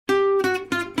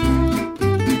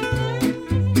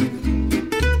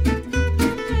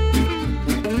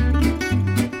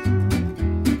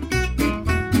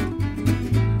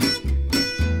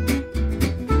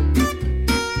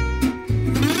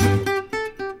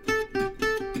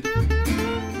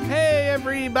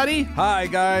everybody. Hi,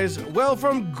 guys. Well,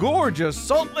 from gorgeous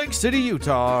Salt Lake City,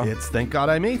 Utah, It's Thank God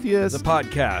I'm Atheist. the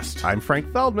podcast. I'm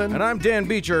Frank Feldman. And I'm Dan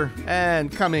Beecher.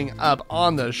 And coming up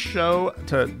on the show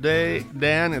today,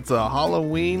 Dan, it's a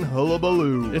Halloween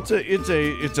hullabaloo. It's a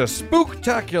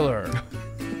spooktacular.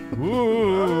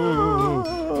 Ooh.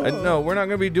 No, we're not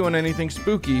going to be doing anything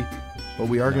spooky, but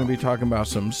we are going to be talking about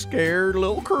some scared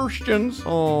little Christians.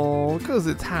 Oh, because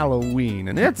it's Halloween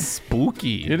and it's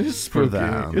spooky. It is spooky. for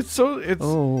them. It's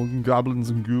Goblins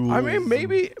and ghouls. I mean,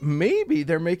 maybe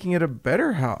they're making it a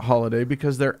better holiday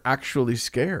because they're actually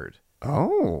scared.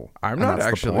 Oh, I'm and not that's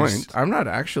the actually. point. I'm not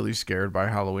actually scared by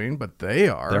Halloween, but they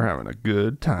are. They're having a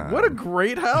good time. What a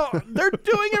great they're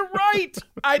doing it right.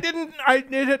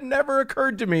 It had never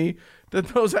occurred to me that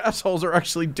those assholes are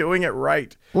actually doing it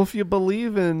right. Well, if you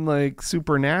believe in like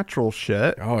supernatural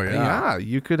shit, Oh, yeah.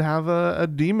 you could have a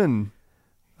demon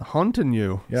haunting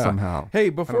you somehow. Hey, I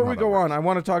before don't know we how go that on, I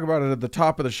want to talk about it at the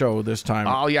top of the show this time.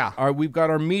 Oh, yeah. We've got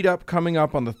our meetup coming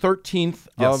up on the 13th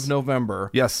Yes. of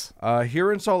November. Yes.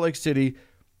 Here in Salt Lake City.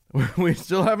 We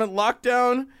still haven't locked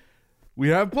down. We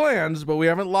have plans, but we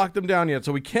haven't locked them down yet,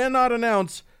 so we cannot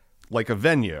announce Like a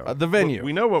venue. the venue.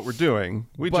 We know what we're doing.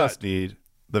 We But- just need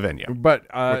the venue, But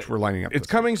which we're lining up. It's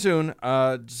this coming soon.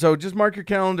 So just mark your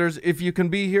calendars. If you can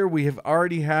be here, we have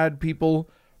already had people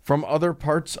from other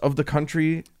parts of the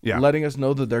country letting us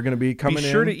know that they're going to be week. coming Be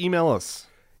sure in. to email us.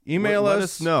 Email Let us.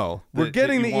 us know. We're that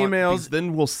getting you the want, emails. because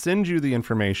then we'll send you the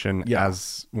information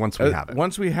once we have it.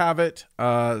 Once we have it,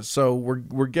 so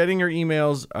we're getting your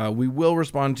emails. We will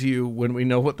respond to you when we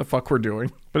know what the fuck we're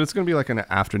doing. But it's going to be like an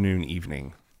afternoon,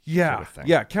 evening. Yeah, sort of thing.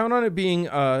 yeah. Count on it being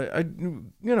a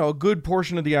good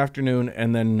portion of the afternoon,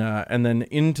 and then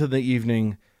into the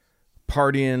evening,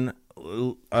 partying.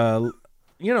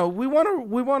 We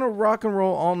want to rock and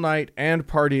roll all night and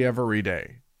party every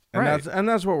day, and Right.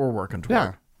 that's what we're working toward.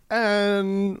 Yeah.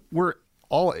 And we're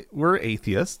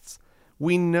atheists.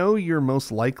 We know you're most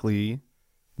likely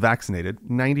vaccinated.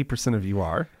 90% of you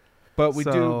are. But we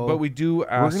do We're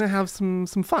ask. going to have some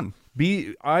fun.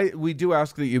 We do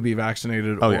ask that you be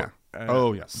vaccinated. Oh,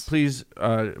 or, yeah. Yes. Please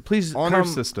Honor come.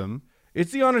 system.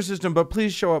 It's the honor system, but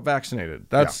please show up vaccinated.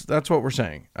 That's what we're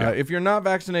saying. If you're not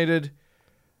vaccinated,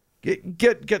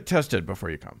 get tested before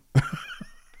you come.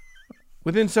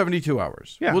 Within 72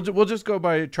 hours. Yeah. We'll just go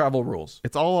by travel rules.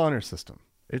 It's all honor system.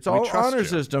 It's We all trust honor you.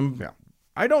 system. Yeah.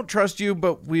 I don't trust you,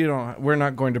 but we're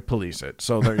not going to police it.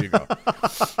 So there you go.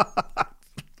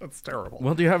 That's terrible.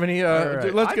 Well, do you have any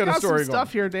let's get a story some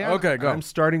stuff here, Dan. Okay, go. I'm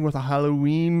starting with a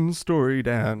Halloween story,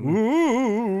 Dan.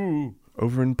 Ooh.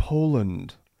 Over in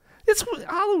Poland.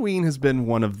 Halloween has been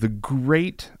one of the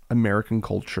great American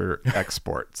culture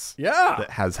exports Yeah. that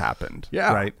has happened.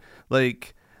 Yeah. Right?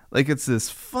 Like it's this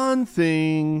fun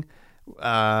thing.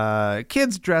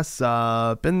 Kids dress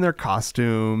up in their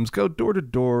costumes, go door to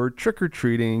door,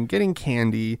 trick-or-treating, getting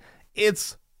candy.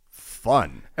 It's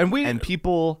fun. And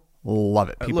people love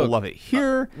it. People love it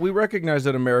here. We recognize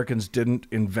that Americans didn't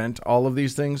invent all of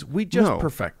these things. We just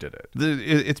perfected it.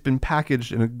 It's been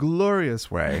packaged in a glorious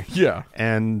way. Yeah.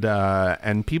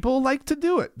 And people like to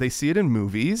do it. They see it in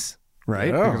movies,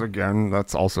 right? Yeah. Because again,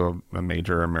 that's also a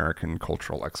major American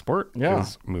cultural export. Yeah.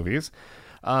 Is movies.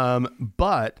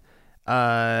 But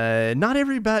not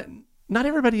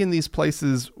everybody in these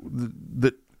places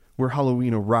where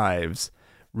Halloween arrives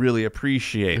really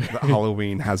appreciate that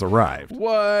Halloween has arrived.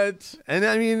 What? And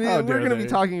I mean, How we're dare going to be they?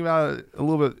 talking about it a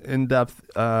little bit in depth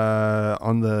at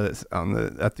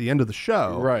the end of the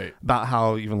show, Right. About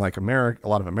how even like a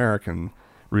lot of American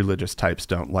religious types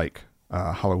don't like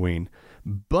Halloween,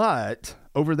 but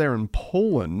over there in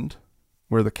Poland,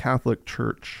 where the Catholic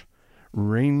Church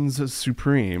reigns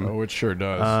supreme, Oh, it sure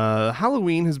does.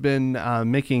 Halloween has been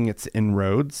making its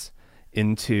inroads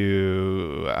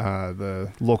into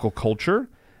the local culture.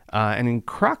 And in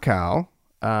Krakow,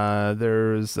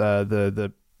 there's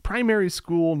the primary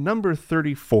school number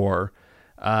 34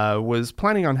 was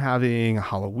planning on having a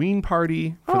Halloween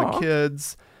party for the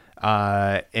kids.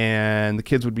 And the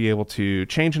kids would be able to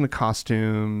change into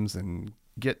costumes and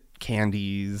get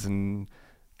candies and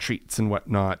treats and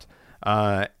whatnot.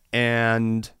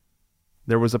 And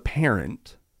there was a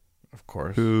parent, of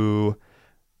course. who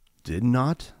did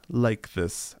not like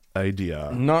this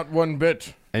idea Not one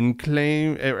bit. and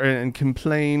complained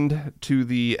to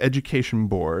the education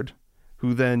board,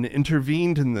 who then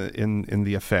intervened in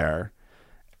the affair,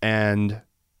 and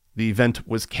the event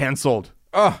was canceled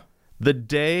the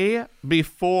day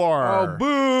before Oh,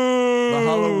 boo! the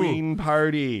Halloween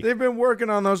party. They've been working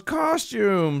on those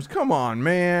costumes. Come on,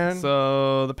 man.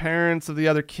 So the parents of the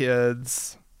other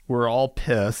kids were all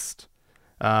pissed.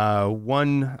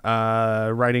 One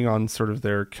writing on sort of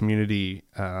their community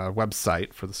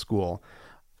website for the school.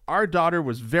 Our daughter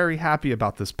was very happy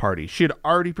about this party. She had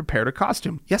already prepared a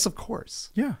costume. Yes, of course.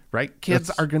 Yeah. Right? Kids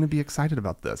are going to be excited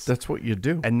about this. That's what you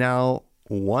do. And now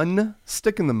one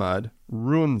stick in the mud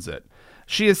ruins it.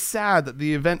 She is sad that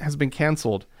the event has been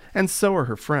canceled, and so are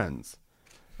her friends.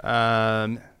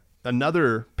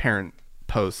 Another parent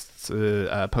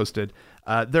posted,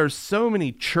 there's so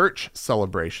many church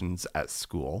celebrations at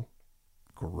school.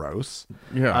 Gross.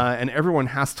 Yeah. And everyone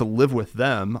has to live with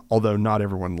them, although not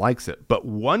everyone likes it. But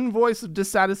one voice of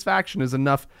dissatisfaction is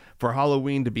enough for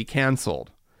Halloween to be canceled.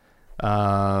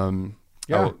 That's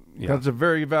a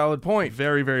very valid point.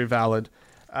 Very, very valid.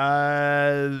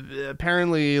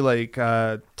 Apparently, like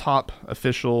top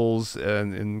officials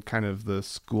in kind of the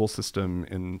school system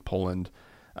in Poland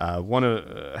want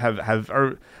to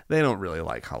or they don't really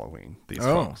like Halloween. These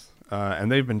folks.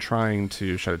 And they've been trying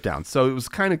to shut it down. So it was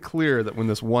kind of clear that when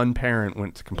this one parent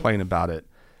went to complain about it,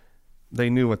 they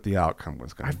knew what the outcome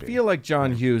was going to be. I feel like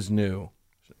John Hughes knew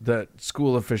that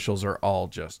school officials are all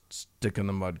just stick in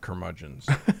the mud curmudgeons.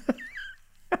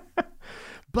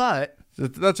 But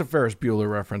that's a Ferris Bueller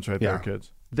reference right there,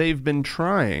 kids. They've been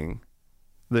trying,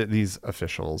 these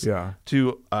officials,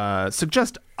 to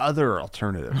suggest other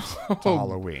alternatives to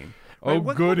Halloween. Oh,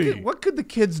 right? goody. What could the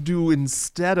kids do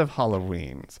instead of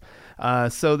Halloween's?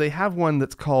 So they have one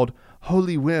that's called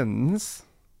Holy Winds.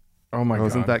 Oh, my God.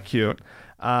 Isn't that cute?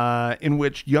 In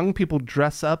which young people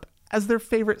dress up as their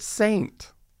favorite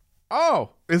saint.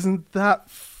 Oh. Isn't that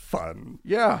fun?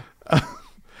 Yeah.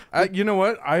 You know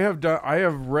what? I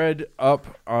have read up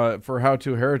for How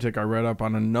to Heretic. I read up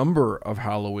on a number of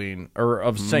Halloween or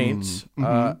of saints.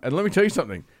 And let me tell you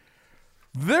something.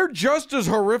 They're just as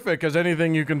horrific as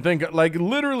anything you can think of. Like,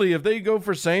 literally, if they go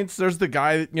for saints, there's the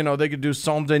guy, they could do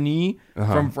Saint-Denis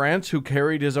from France who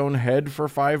carried his own head for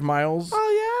 5 miles.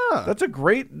 Oh, yeah. That's a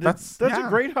great a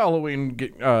great Halloween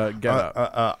get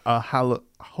up.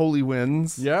 Holy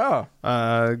Winds. Yeah.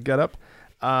 Get up.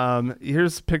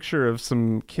 Here's a picture of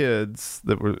some kids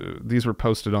these were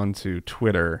posted onto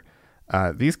Twitter.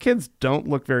 These kids don't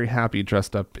look very happy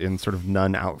dressed up in sort of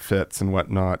nun outfits and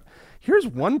whatnot. Here's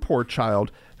one poor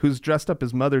child who's dressed up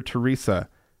as Mother Teresa,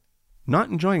 not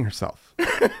enjoying herself.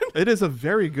 It is a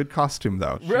very good costume,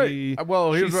 though. Right. She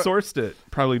sourced it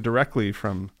probably directly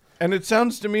from... And it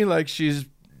sounds to me like she's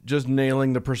just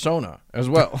nailing the persona as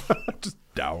well. Just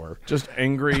dour. Just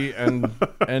angry and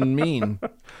mean.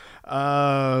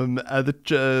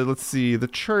 Let's see. The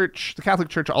Catholic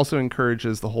Church also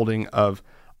encourages the holding of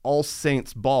All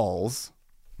Saints balls.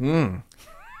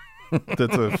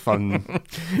 That's a fun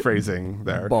phrasing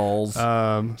there. Balls.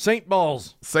 Saint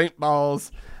balls. Saint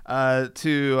balls. And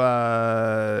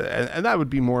that would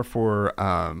be more for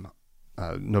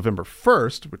November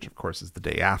 1st, which of course is the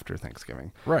day after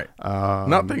Thanksgiving. Right.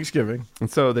 Not Thanksgiving. And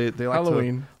so they like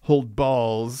Halloween. To hold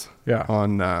balls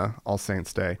on All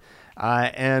Saints Day.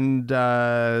 And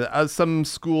some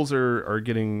schools are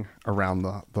getting around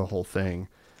the whole thing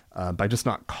by just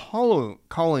not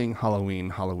calling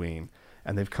Halloween.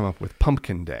 And they've come up with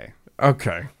Pumpkin Day.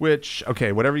 Okay.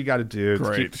 Whatever you got to do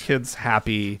to keep the kids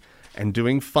happy and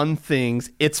doing fun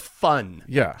things. It's fun.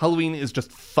 Yeah. Halloween is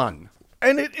just fun.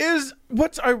 And it is,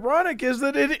 what's ironic is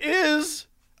that it is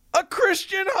a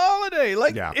Christian holiday.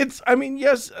 Like, yes,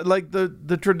 like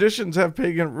the traditions have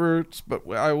pagan roots, but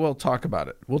I will talk about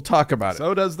it. We'll talk about it.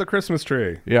 So does the Christmas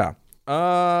tree. Yeah.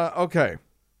 Okay.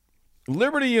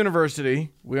 Liberty University,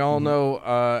 we all know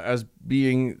as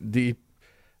being the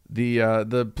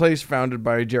place founded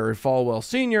by Jerry Falwell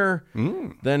Sr.,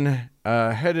 then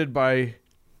headed by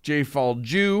Jerry Falwell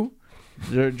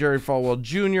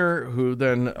Jr., who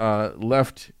then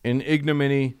left in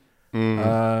ignominy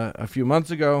a few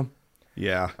months ago.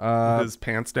 Yeah, with his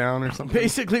pants down or something.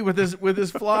 Basically, with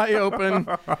his fly open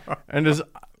and his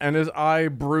eye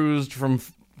bruised from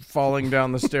falling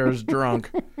down the stairs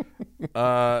drunk.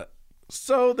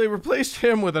 So they replaced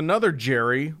him with another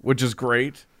Jerry, which is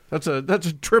great. That's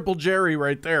a triple Jerry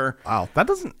right there. Wow, that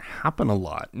doesn't happen a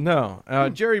lot. No,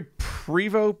 Jerry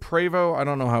Prevo, I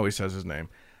don't know how he says his name,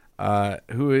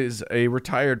 who is a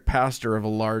retired pastor of a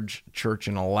large church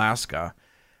in Alaska,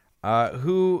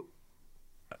 So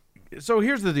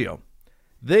here's the deal: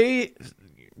 when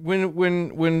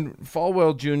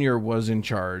Falwell Jr. was in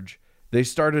charge, they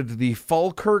started the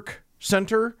Falkirk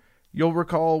Center. You'll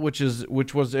recall, which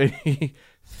was a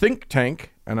think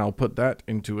tank, and I'll put that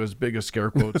into as big a scare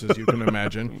quotes as you can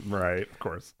imagine. Right, of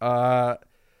course.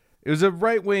 It was a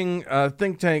right-wing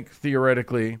think tank,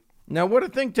 theoretically. Now, what a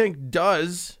think tank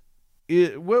does,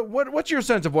 what's your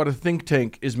sense of what a think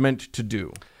tank is meant to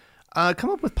do? Come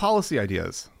up with policy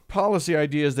ideas. policy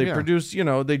ideas. They Yeah. produce,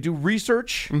 they do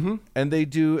research and they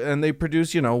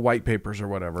produce, white papers or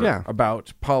whatever Yeah.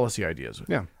 about policy ideas.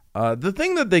 Yeah. The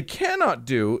thing that they cannot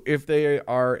do if they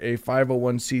are a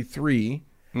 501c3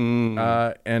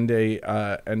 and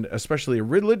especially a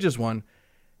religious one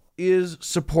is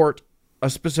support a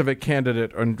specific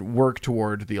candidate and work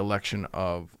toward the election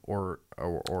of or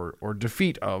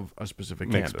defeat of a specific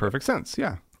Makes candidate. perfect sense.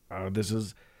 Yeah. This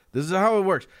is how it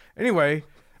works. Anyway,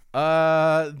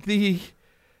 so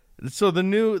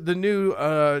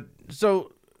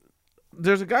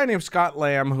there's a guy named Scott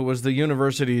Lamb who was the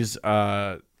university's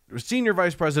senior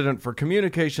vice president for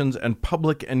communications and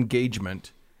public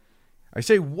engagement. I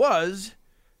say was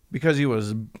because he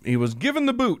was given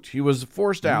the boot. He was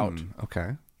forced out.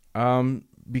 Okay.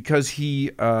 Because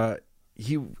he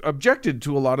objected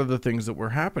to a lot of the things that were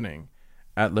happening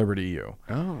at Liberty U.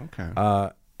 Oh, okay.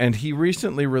 And he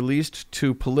recently released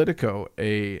to Politico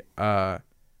a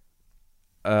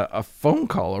phone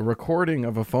call, a recording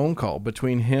of a phone call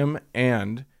between him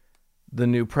and the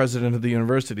new president of the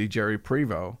university, Jerry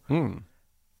Prevost,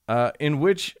 in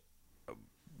which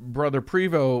Brother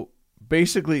Prevost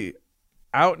basically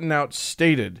out and out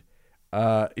stated,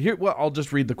 I'll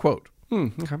just read the quote.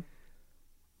 Okay.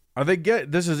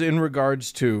 This is in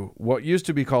regards to what used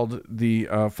to be called the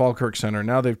Falkirk Center.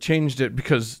 Now they've changed it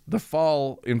because the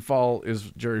Fall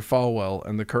is Jerry Falwell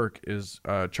and the Kirk is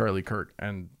Charlie Kirk,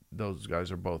 and those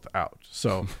guys are both out.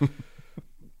 So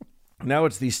now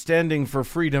it's the Standing for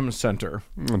Freedom Center.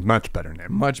 Much better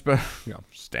name. Much better. Yeah.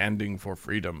 Standing for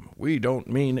freedom. We don't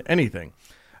mean anything.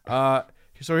 So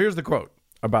here's the quote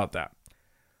about that.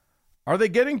 Are they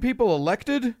getting people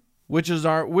elected? Which is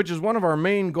one of our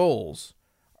main goals.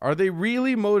 Are they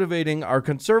really motivating our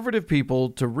conservative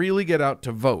people to really get out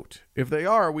to vote? If they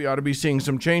are, we ought to be seeing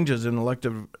some changes in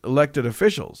elected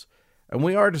officials. And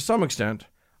we are to some extent.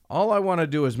 All I want to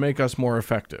do is make us more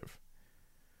effective.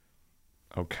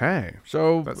 Okay.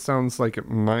 So That sounds like it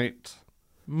might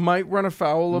run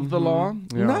afoul of the law.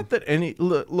 Yeah. Not that any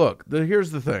look.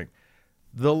 Here's the thing: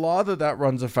 the law that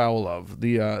runs afoul of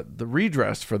the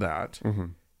redress for that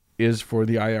is for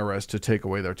the IRS to take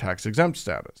away their tax exempt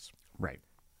status, right.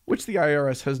 which the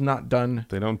IRS has not done.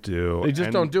 They don't do. They just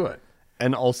don't do it.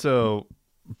 And also,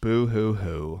 boo hoo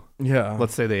hoo. Yeah.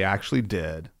 Let's say they actually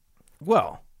did.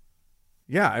 Well,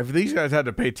 yeah. If these guys had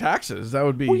to pay taxes, that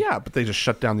would be. Well, yeah, but they just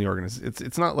shut down the organization.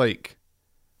 It's not like,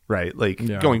 right? Like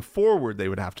going forward, they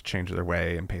would have to change their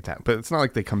way and pay tax. But it's not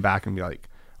like they come back and be like,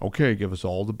 okay, give us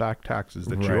all the back taxes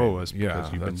that you owe us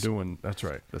because you've been doing that's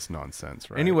right. this nonsense,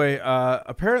 right? Anyway,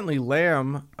 apparently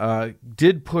Lamb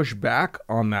did push back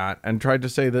on that and tried to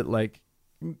say that, like,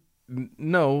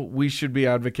 no, we should be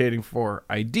advocating for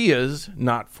ideas,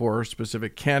 not for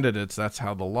specific candidates. That's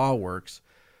how the law works.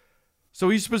 So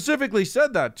he specifically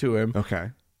said that to him.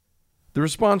 Okay. The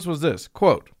response was this,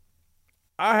 quote,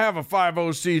 I have a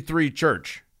 50c3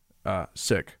 church.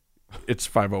 Sick. It's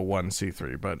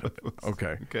 501c3, but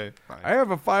okay. Okay. Fine. I have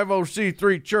a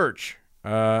 50c3 church.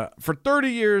 For 30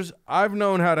 years, I've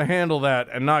known how to handle that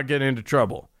and not get into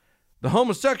trouble. The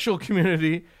homosexual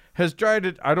community has tried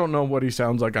it. I don't know what he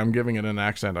sounds like. I'm giving it an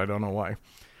accent. I don't know why.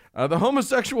 The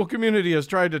homosexual community has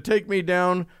tried to take me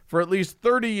down for at least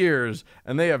 30 years,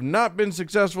 and they have not been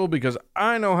successful because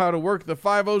I know how to work the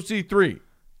 50c3.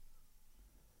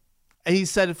 And he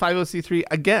said 50c3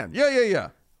 again. Yeah.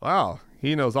 Wow.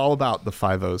 He knows all about the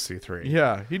 50c3.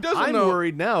 Yeah, he doesn't I'm know.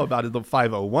 worried now about the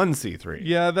 501c3.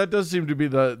 Yeah, that does seem to be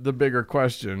the bigger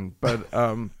question. But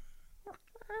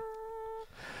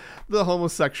The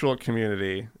homosexual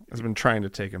community has been trying to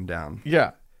take him down.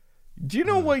 yeah. Do you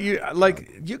know what you like?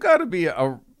 You got to be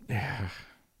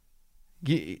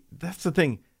that's the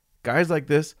thing. Guys like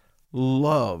this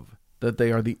love that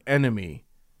they are the enemy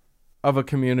of a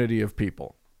community of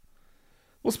people.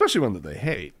 Well, especially one that they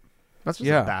hate. That's just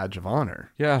a badge of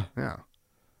honor. Yeah. Yeah.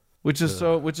 Which is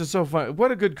so fun.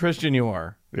 What a good Christian you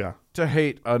are Yeah. to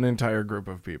hate an entire group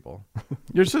of people.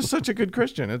 You're just such a good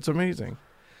Christian. It's amazing.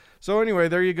 So anyway,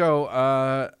 there you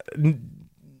go.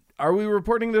 Are we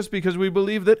reporting this because we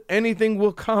believe that anything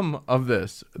will come of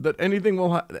this? That anything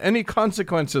will any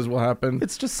consequences will happen?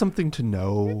 It's just something to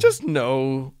know. Just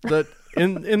know that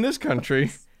in this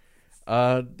country,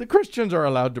 the Christians are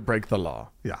allowed to break the law.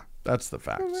 Yeah. That's the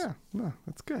facts. Yeah. No,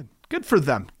 that's good. Good for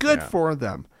them. Good for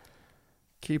them.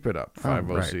 Keep it up,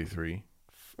 50c3.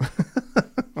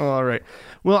 All right.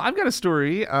 Well, I've got a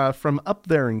story from up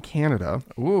there in Canada.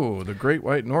 Ooh, the Great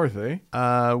White North, eh?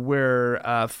 Where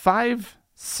 5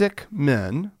 Sikh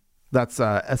men, that's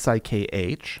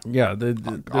S-I-K-H, Yeah,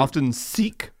 often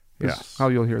Sikh is Yes. how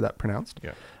you'll hear that pronounced,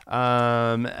 Yeah.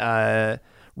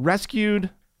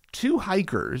 rescued 2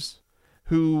 hikers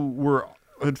who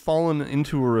had fallen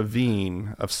into a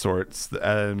ravine of sorts,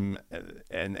 and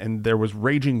there was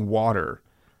raging water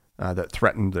that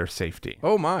threatened their safety.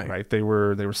 Oh my! Right, they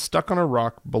were stuck on a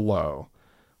rock below,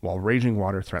 while raging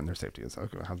water threatened their safety. Is how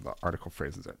the article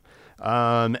phrases it.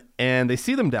 And they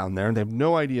see them down there, and they have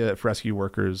no idea if rescue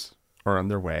workers are on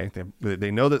their way.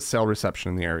 They know that cell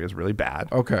reception in the area is really bad.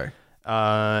 Okay.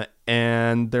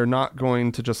 And they're not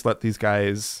going to just let these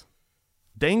guys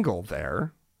dangle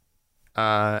there.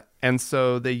 And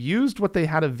so they used what they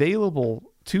had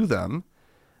available to them,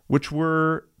 which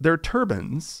were their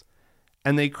turbans,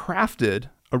 and they crafted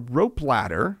a rope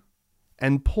ladder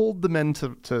and pulled the men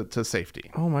to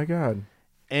safety. Oh my God.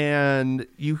 And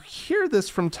you hear this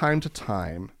from time to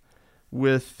time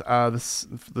with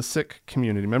the Sikh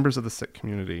community, members of the Sikh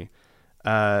community,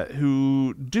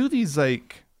 who do these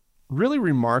like really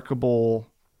remarkable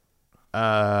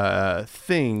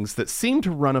things that seem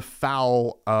to run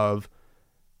afoul of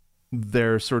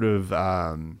their sort of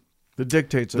The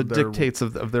dictates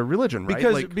of their religion,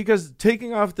 right? Because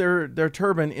taking off their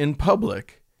turban in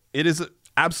public, it is an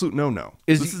absolute no.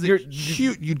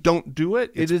 You don't do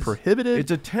it. It's prohibited.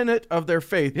 It's a tenet of their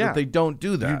faith that they don't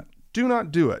do that. You do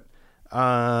not do it.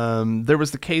 There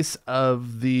was the case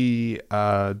of the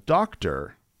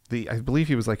doctor. I believe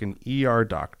he was like an ER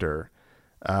doctor,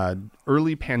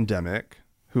 early pandemic,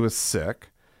 who was sick.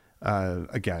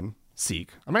 Again,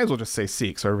 Sikh. I might as well just say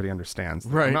Sikh so everybody understands.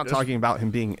 Right. I'm not talking about him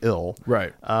being ill.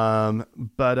 Right.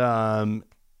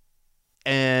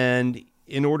 And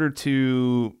in order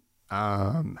to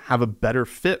have a better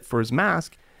fit for his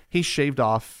mask, he shaved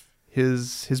off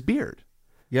his beard.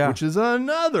 Yeah. Which is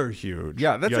another huge.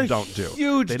 Yeah, that's a don't do.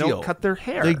 huge They deal. don't cut their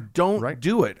hair. They don't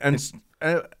do it. And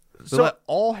They let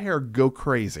all hair go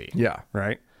crazy. yeah.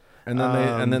 Right. And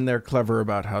then they're clever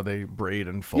about how they braid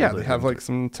and fold. Yeah, they have like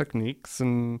some techniques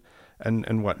and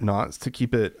whatnots to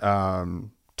keep it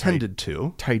tended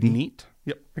to, tidy, neat.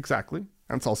 Yep, exactly.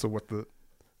 That's also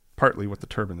partly what the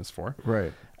turban is for.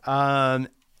 Right.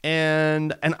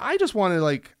 And I just want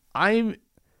to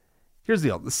here's the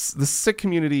deal. The Sikh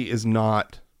community is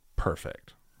not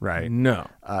perfect, right? No.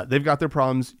 They've got their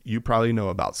problems. You probably know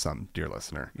about some, dear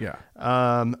listener. Yeah.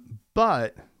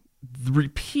 But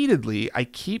repeatedly, I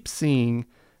keep seeing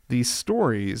these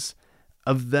stories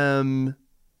of them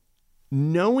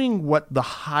knowing what the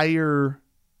higher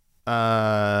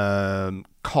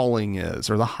calling is,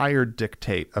 or the higher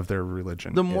dictate of their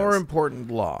religion. The more important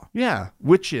law. Yeah,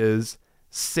 which is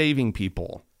saving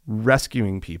people,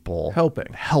 rescuing people,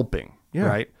 helping. Yeah.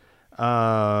 Right.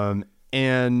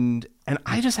 And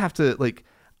I just have to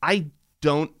I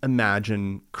don't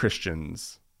imagine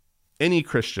any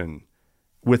Christian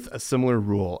with a similar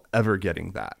rule ever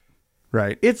getting that.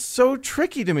 Right. It's so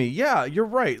tricky to me. Yeah, you're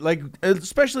right. Like,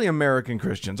 especially American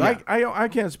Christians. Yeah. I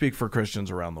can't speak for Christians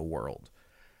around the world,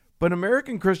 but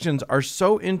American Christians are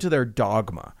so into their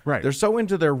dogma. Right. They're so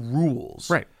into their rules.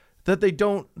 Right.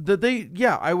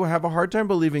 I would have a hard time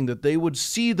believing that they would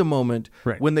see the moment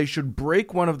when they should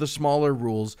break one of the smaller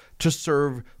rules to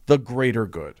serve the greater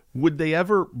good. Would they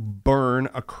ever burn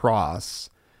a cross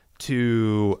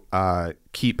to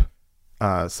keep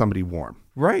somebody warm?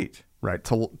 Right. Right.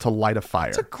 To light a fire.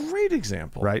 It's a great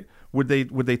example. Right. Would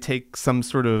they take some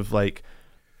sort of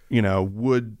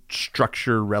wood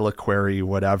structure, reliquary,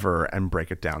 whatever, and break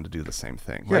it down to do the same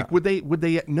thing? Yeah. Would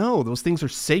they no, those things are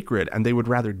sacred and they would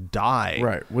rather die.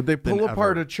 Right. Would they pull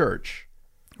apart a church?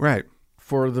 Right.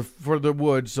 For the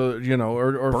wood, so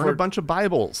or burn a bunch of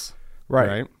Bibles.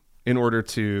 Right. In order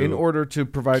to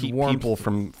provide keep warmth, people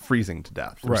from freezing to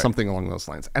death, or something along those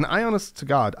lines. And honest to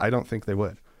God, I don't think they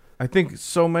would. I think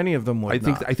so many of them would.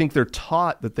 I think they're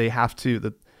taught that they have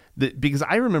to because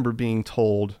I remember being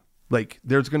told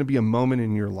there's going to be a moment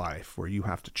in your life where you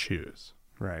have to choose,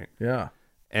 right? Yeah.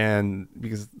 And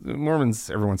because the Mormons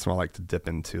every once in a while like to dip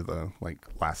into the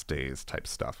last days type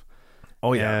stuff.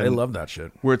 Oh yeah, they love that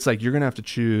shit. Where it's you're going to have to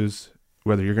choose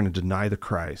whether you're going to deny the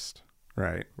Christ,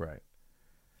 right? Right.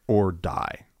 Or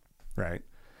die, right?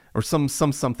 Or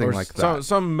something like that.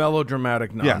 Some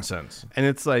melodramatic nonsense. Yeah. And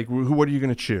it's what are you going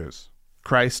to choose?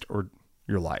 Christ or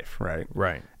your life, right?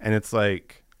 Right. And it's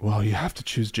well, you have to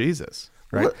choose Jesus,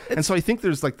 right? Well, and so I think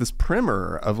there's this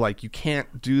primer of you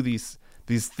can't do these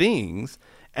things.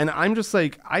 And I'm just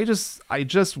I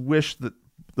just wish that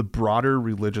the broader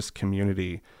religious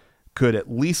community could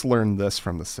at least learn this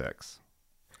from the Sikhs.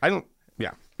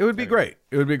 It would be great.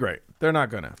 It would be great. They're not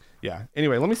gonna. Yeah.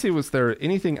 Anyway, let me see. Was there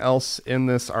anything else in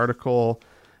this article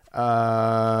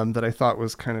that I thought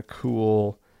was kind of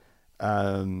cool?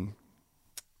 In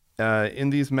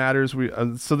these matters,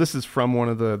 so this is from one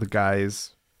of the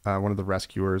guys, one of the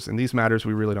rescuers. In these matters,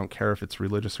 we really don't care if it's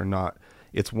religious or not.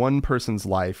 It's one person's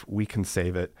life. We can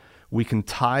save it. We can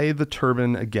tie the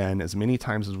turban again as many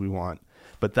times as we want,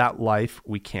 but that life,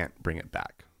 we can't bring it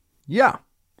back. Yeah.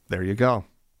 There you go.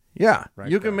 Yeah. Right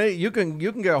you can you can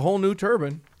get a whole new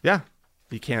turban. Yeah.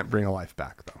 You can't bring a life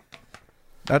back, though.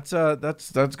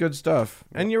 That's good stuff.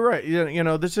 And you're right. You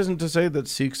know, this isn't to say that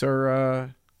Sikhs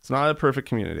are It's not a perfect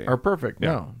community. perfect. Yeah.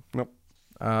 No.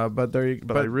 Nope. But there you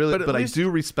But I do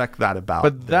respect that about.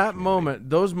 But that community.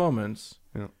 those moments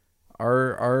Yeah.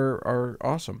 are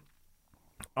awesome.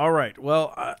 All right.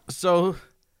 Well, so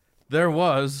there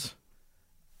was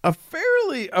a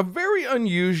very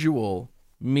unusual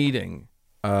meeting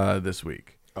this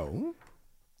week. Oh.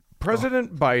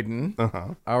 President Biden,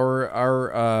 Uh-huh.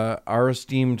 our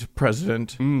esteemed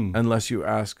president, unless you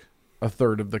ask a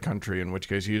third of the country, in which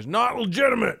case he is not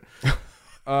legitimate.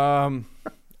 I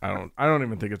don't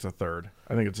even think it's a third.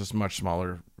 I think it's a much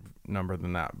smaller number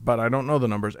than that, but I don't know the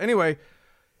numbers. Anyway,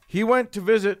 he went to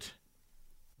visit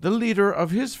the leader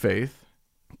of his faith,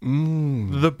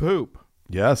 the Pope,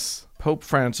 Yes. Pope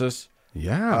Francis,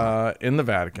 Yeah. in the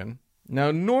Vatican. Now,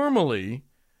 normally,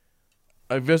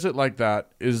 a visit like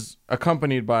that is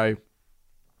accompanied by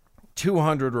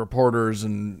 200 reporters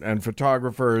and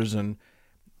photographers, and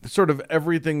sort of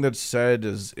everything that's said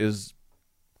is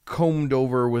combed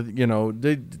over with,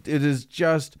 it's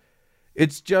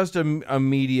just a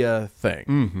media thing.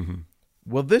 Mm-hmm.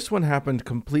 Well, this one happened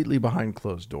completely behind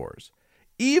closed doors.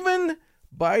 Even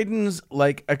Biden's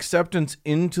acceptance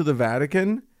into the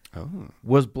Vatican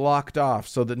was blocked off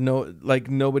so that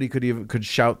nobody could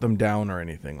shout them down or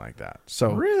anything like that.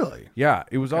 So Really? yeah,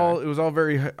 it was all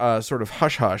very sort of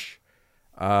hush hush.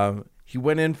 He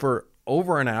went in for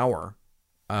over an hour.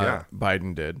 Yeah.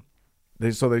 Biden did.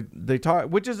 They talk,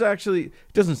 which is actually,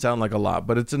 it doesn't sound like a lot,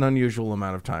 but it's an unusual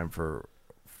amount of time for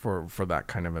that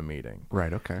kind of a meeting.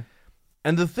 Right. Okay.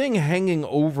 And the thing hanging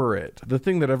over it, the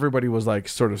thing that everybody was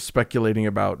sort of speculating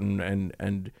about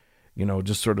and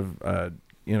just sort of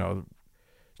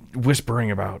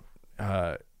whispering about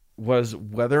was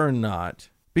whether or not,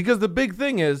 because the big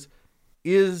thing is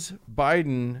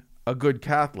Biden a good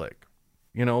Catholic?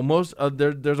 Most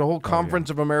there's a whole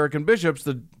conference of American bishops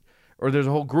or there's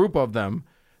a whole group of them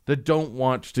that don't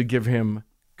want to give him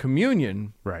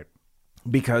communion Right.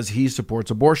 because he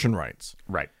supports abortion rights.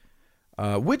 Right.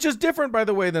 Which is different, by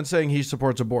the way, than saying he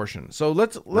supports abortion. So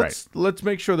let's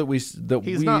make sure that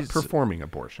He's not performing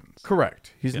abortions.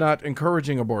 Correct. He's not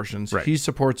encouraging abortions. Right. He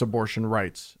supports abortion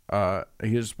rights.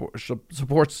 He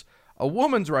supports a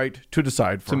woman's right to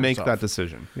decide for To make herself. that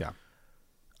decision. Yeah.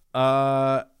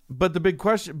 But the big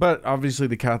question, but obviously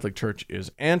the Catholic Church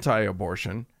is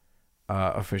anti-abortion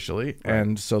officially,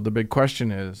 and so the big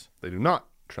question is: They do not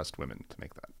trust women to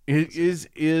make that.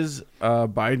 is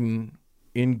Biden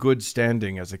in good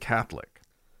standing as a Catholic?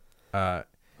 I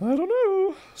don't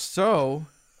know. So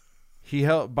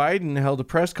Biden held a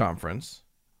press conference,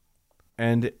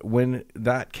 and when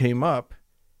that came up,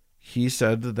 he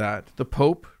said that the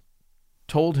Pope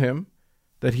told him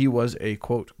that he was a,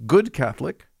 quote, good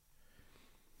Catholic,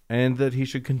 and that he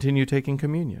should continue taking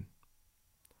communion.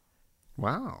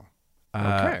 Wow.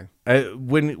 Okay.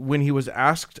 When he was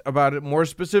asked about it more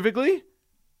specifically,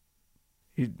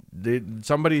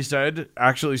 somebody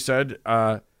actually said,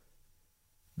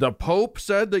 the Pope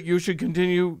said that you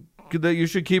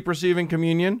should keep receiving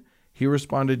communion. He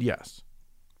responded, yes.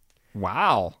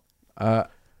 Wow.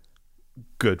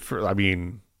 Good for.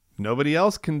 Nobody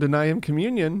else can deny him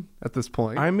communion at this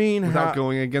point. Without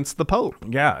going against the Pope.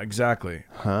 Yeah, exactly.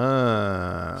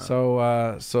 Huh.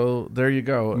 So there you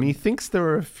go. Methinks there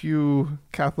are a few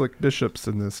Catholic bishops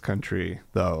in this country,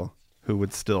 though, who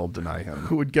would still deny him.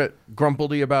 Who would get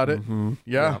grumpy about it? Mm-hmm.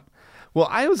 Yeah. Well,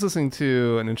 I was listening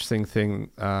to an interesting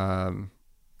thing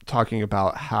talking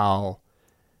about how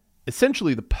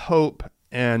essentially the Pope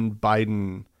and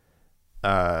Biden,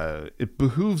 it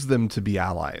behooves them to be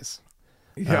allies.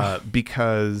 Yeah.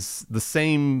 Because the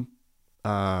same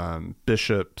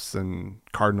bishops and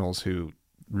cardinals who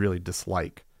really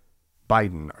dislike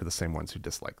Biden are the same ones who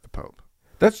dislike the Pope.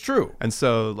 That's true. And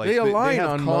so they align have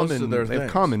on most of their they have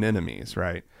things. common enemies,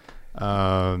 right?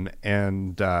 And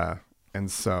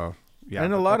so yeah.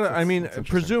 And that's interesting.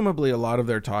 presumably a lot of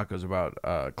their talk is about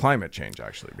climate change,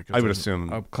 actually, because I would there's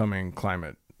assume upcoming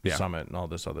climate Yeah. summit and all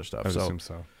this other stuff. I would assume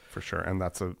so, for sure. And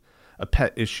that's a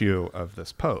pet issue of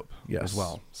this Pope Yes. as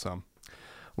well. So,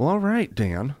 well, all right,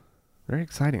 Dan. Very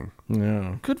exciting.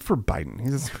 Yeah. Good for Biden.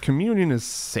 His communion is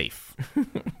safe.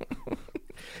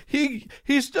 He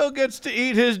still gets to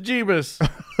eat his Jeebus.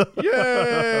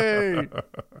 Yay!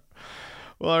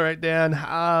 Well, all right, Dan.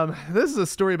 This is a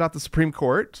story about the Supreme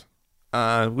Court,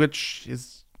 which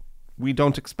is we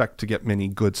don't expect to get many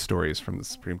good stories from the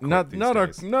Supreme Court these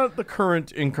days. Not the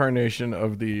current incarnation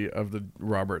of the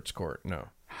Roberts Court. No.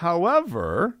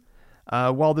 However,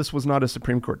 while this was not a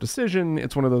Supreme Court decision,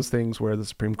 it's one of those things where the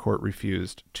Supreme Court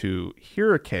refused to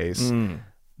hear a case,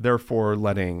 therefore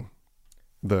letting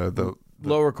the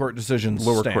lower court decisions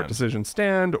court decision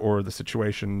stand, or the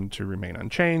situation to remain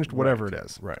unchanged, whatever it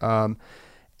is. Right.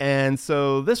 And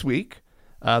so this week,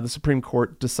 the Supreme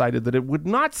Court decided that it would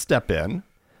not step in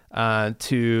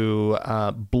to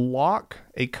block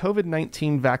a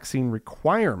COVID-19 vaccine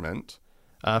requirement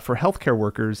for healthcare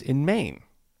workers in Maine.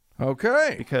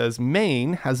 Okay. Because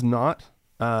Maine has not,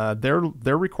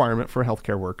 their requirement for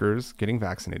healthcare workers getting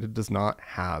vaccinated does not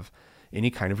have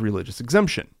any kind of religious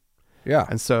exemption. Yeah.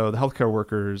 And so the healthcare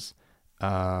workers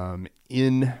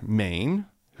in Maine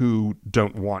who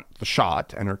don't want the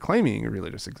shot and are claiming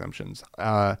religious exemptions,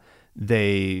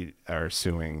 they are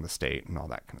suing the state and all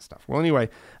that kind of stuff. Well, anyway,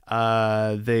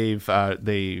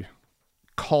 they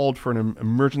called for an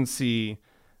emergency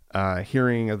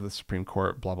hearing of the Supreme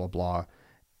Court, blah blah blah,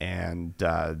 and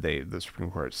the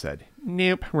Supreme Court said,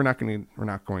 "Nope, we're not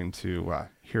going to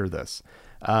hear this."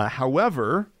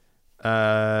 However,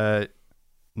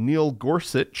 Neil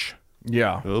Gorsuch,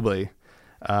 oh boy,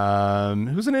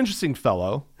 who's an interesting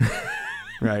fellow,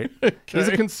 right? Okay. He's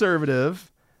a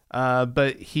conservative,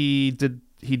 but he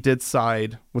did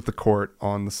side with the court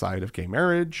on the side of gay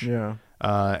marriage,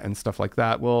 and stuff like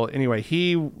that. Well, anyway,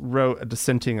 he wrote a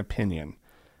dissenting opinion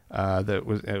that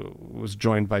was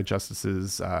joined by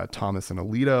Justices Thomas and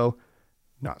Alito.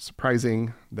 Not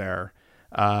surprising there.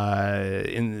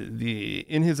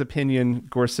 In his opinion,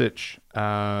 Gorsuch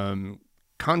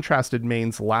contrasted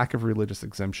Maine's lack of religious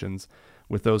exemptions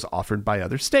with those offered by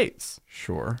other states.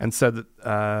 Sure. And said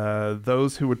that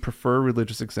those who would prefer a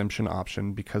religious exemption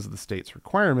option because of the state's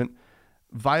requirement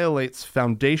violates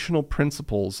foundational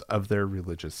principles of their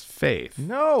religious faith.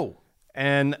 No.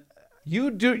 And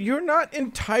you're not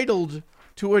entitled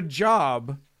to a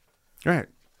job. Right.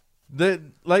 That,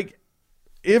 like,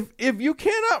 if you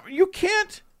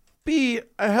can't be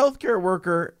a healthcare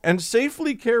worker and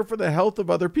safely care for the health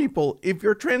of other people if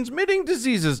you're transmitting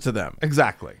diseases to them.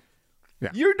 Exactly.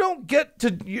 Yeah. You don't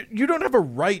have a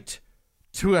right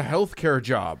to a healthcare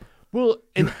job. Well,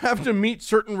 you have to meet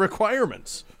certain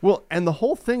requirements. Well, and the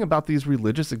whole thing about these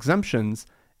religious exemptions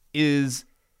is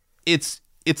it's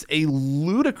a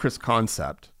ludicrous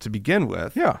concept to begin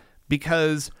with. Yeah.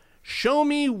 Because show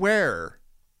me where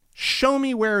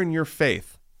in your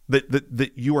faith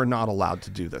that you are not allowed to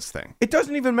do this thing. It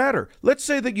doesn't even matter. Let's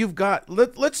say that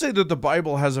let's say that the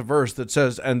Bible has a verse that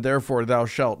says, "And therefore thou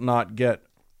shalt not get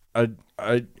an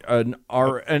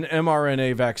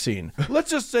mRNA vaccine."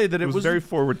 Let's just say that it was very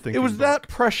forward thinking. It was that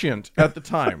prescient at the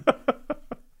time.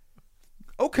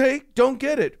 Okay, don't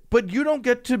get it, but you don't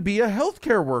get to be a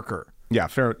healthcare worker. Yeah,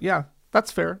 fair. Yeah,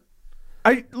 that's fair.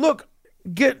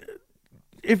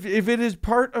 If it is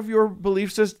part of your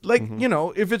belief system,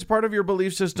 if it's part of your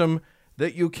belief system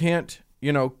that you can't,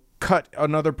 cut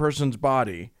another person's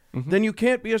body, then you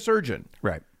can't be a surgeon.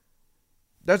 Right.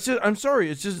 That's it. I'm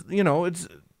sorry. It's just,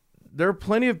 there are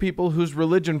plenty of people whose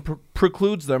religion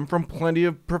precludes them from plenty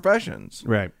of professions.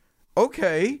 Right.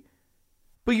 Okay.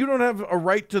 But you don't have a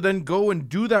right to then go and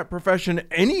do that profession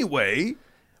anyway.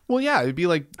 Well, yeah, it'd be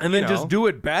like, and then just do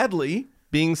it badly.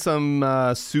 Being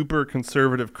some super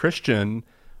conservative Christian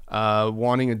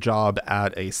wanting a job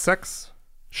at a sex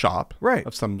shop, right?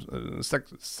 Of some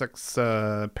sex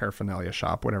paraphernalia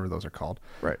shop, whatever those are called,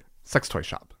 right? Sex toy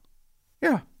shop.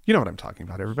 Yeah, you know what I'm talking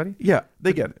about, everybody. Yeah,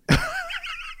 they get it.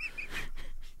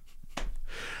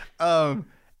 And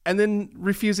then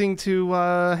refusing to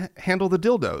handle the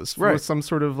dildos for some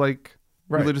sort of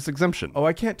religious exemption. Oh,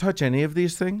 I can't touch any of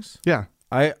these things. Yeah.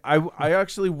 I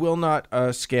actually will not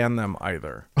scan them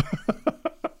either.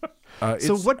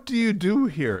 So what do you do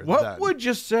here? What then? would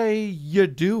you say you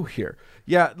do here?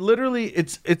 Yeah, literally,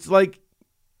 it's like,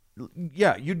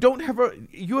 yeah, you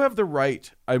have the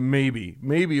right. Maybe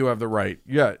you have the right.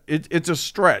 Yeah, it's a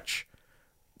stretch,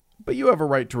 but you have a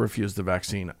right to refuse the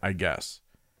vaccine, I guess.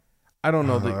 I don't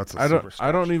know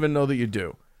I don't even know that you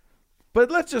do, but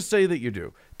let's just say that you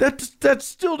do. That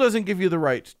still doesn't give you the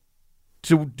right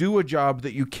to do a job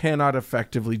that you cannot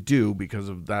effectively do because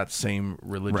of that same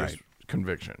religious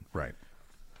conviction. Right.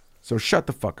 So shut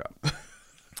the fuck up.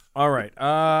 All right.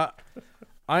 I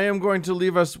am going to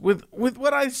leave us with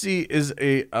what I see is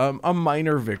a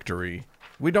minor victory.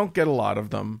 We don't get a lot of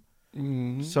them.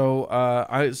 Mm-hmm. So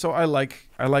I like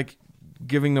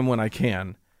giving them when I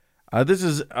can. This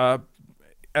is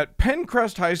at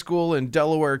Penncrest High School in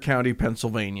Delaware County,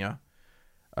 Pennsylvania.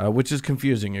 which is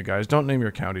confusing. You guys don't name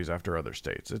your counties after other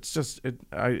states. It's just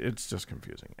it's just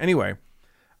confusing. Anyway,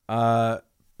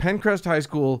 Pencrest High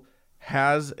School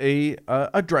has a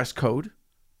dress code,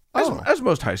 as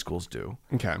most high schools do.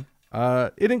 Okay.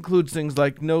 It includes things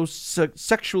like no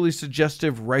sexually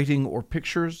suggestive writing or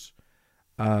pictures.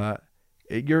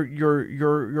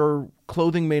 Your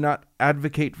clothing may not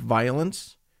advocate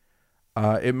violence.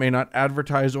 It may not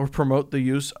advertise or promote the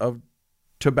use of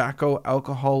tobacco,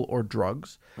 alcohol, or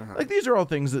drugs. Like, these are all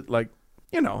things that, like,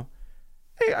 hey,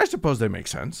 I suppose they make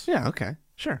sense. Yeah, okay.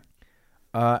 Sure.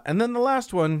 And then the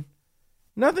last one,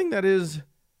 nothing that is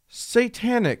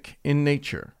satanic in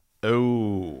nature.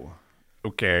 Oh,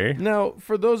 okay. Now,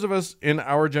 for those of us in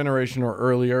our generation or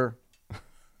earlier,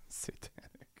 Satanic.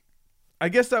 I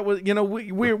guess that was,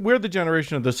 we're the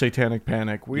generation of the satanic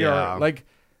panic. We are, like,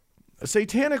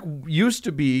 satanic used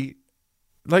to be,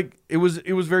 like, it was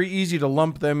very easy to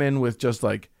lump them in with just,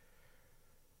 like,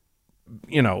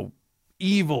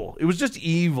 evil. It was just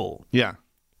evil. Yeah.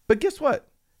 But guess what?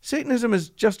 Satanism is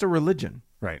just a religion.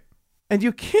 Right. And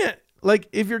you can't, like,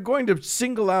 if you're going to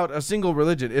single out a single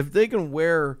religion, if they can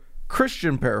wear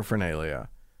Christian paraphernalia,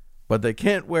 but they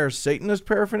can't wear Satanist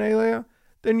paraphernalia,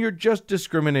 then you're just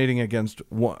discriminating against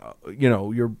one,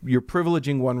 you're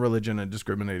privileging one religion and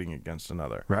discriminating against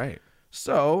another. Right.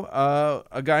 So,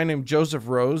 a guy named Joseph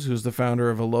Rose, who's the founder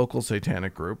of a local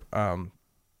satanic group,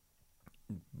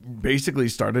 basically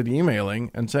started emailing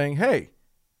and saying, hey,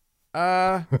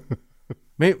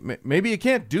 maybe you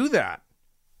can't do that.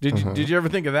 Did you ever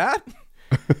think of that?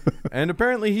 And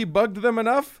apparently he bugged them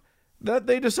enough that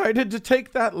they decided to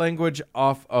take that language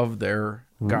off of their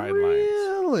guidelines.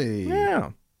 Really?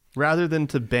 Yeah. Rather than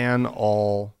to ban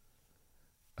all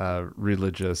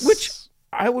religious... Which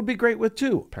I would be great with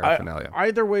too. Paraphernalia.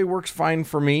 Either way works fine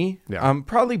for me. Yeah.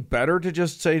 Probably better to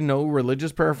just say no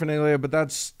religious paraphernalia, but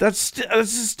that's a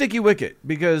sticky wicket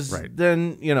because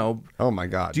then, Oh my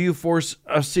God. do you force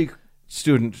a Sikh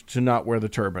student to not wear the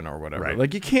turban or whatever? Right.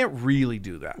 Like, you can't really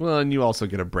do that. Well, and you also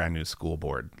get a brand new school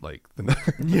board, like the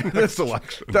next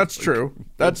election. That's true.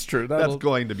 That's true. That's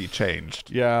going to be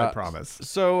changed. Yeah. I promise.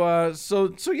 So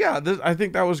yeah, I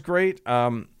think that was great.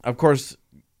 Of course,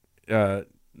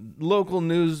 local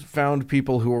news found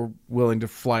people who were willing to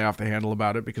fly off the handle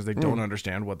about it because they don't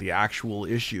understand what the actual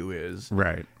issue is.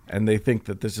 Right. And they think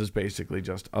that this is basically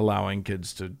just allowing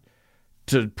kids to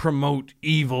promote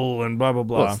evil and blah, blah,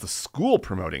 blah. Well, it's the school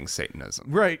promoting Satanism.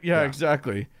 Right. Yeah,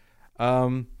 exactly.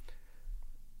 So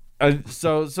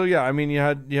yeah, I mean, you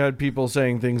had people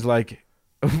saying things like,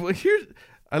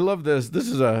 I love this.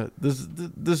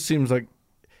 This seems like,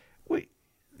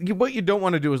 what you don't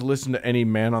want to do is listen to any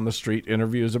man on the street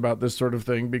interviews about this sort of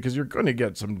thing because you're going to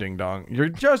get some ding dong. You're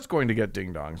just going to get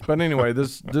ding dongs. But anyway,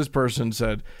 this person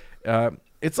said,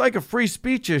 it's like a free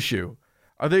speech issue.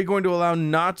 Are they going to allow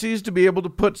Nazis to be able to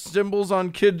put symbols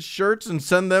on kids' shirts and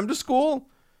send them to school?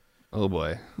 Oh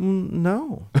boy.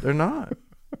 No, they're not.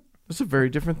 That's a very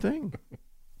different thing.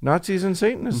 Nazis and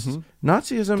Satanists.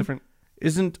 Nazism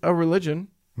isn't a religion.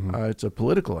 It's a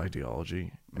political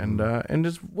ideology, and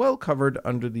is well covered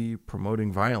under the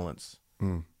promoting violence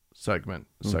section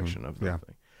of the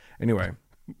thing. Anyway,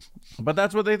 but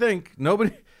that's what they think.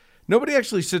 Nobody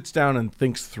actually sits down and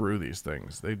thinks through these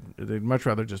things. They'd much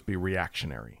rather just be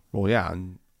reactionary. Well, yeah,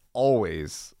 and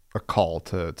always a call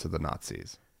to the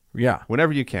Nazis. Yeah,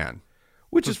 Whenever you can.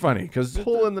 which is funny because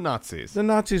Pull in the Nazis. the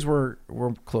Nazis were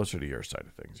closer to your side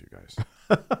of things, you guys.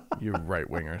 You right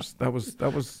wingers. That was.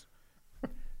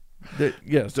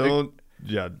 Yes. Don't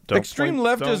Extreme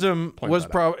leftism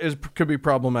could be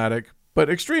problematic, but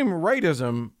extreme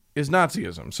rightism is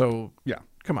Nazism. So Yeah.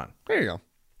 come on. There you go.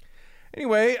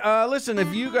 Anyway, listen,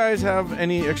 if you guys have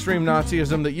any extreme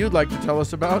Nazism that you'd like to tell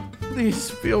us about,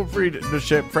 please feel free to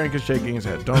Frank is shaking his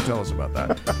head. Don't tell us about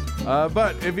that.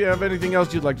 But if you have anything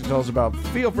else you'd like to tell us about,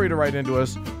 feel free to write into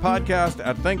us.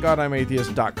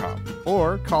 podcast@thankgodimatheist.com.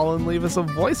 Or call and leave us a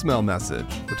voicemail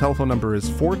message. The telephone number is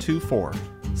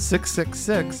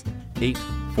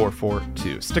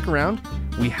 424-666-8442. Stick around.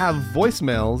 We have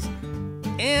voicemails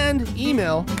and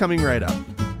email coming right up.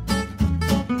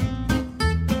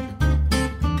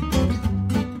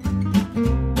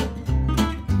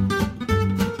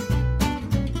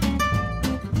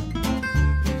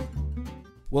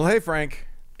 Well, hey, Frank.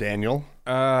 Daniel.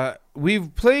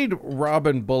 We've played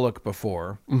Robin Bullock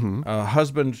before.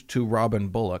 Husband to Robin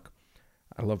Bullock.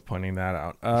 I love pointing that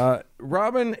out.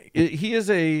 Robin, he's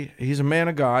a man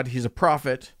of God. He's a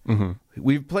prophet.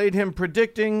 We've played him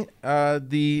predicting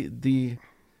the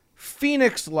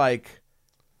Phoenix-like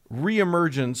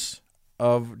reemergence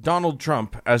of Donald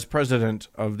Trump as president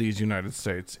of these United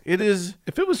States. It is.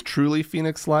 If it was truly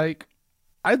Phoenix-like,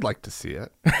 I'd like to see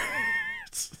it.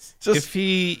 Just If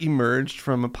he emerged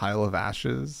from a pile of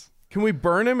ashes, can we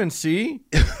burn him and see?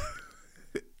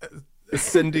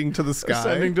 ascending to the sky.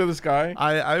 Ascending to the sky.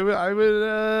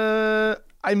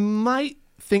 I might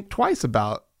think twice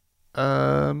about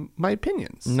my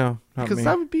opinions. No, not because me.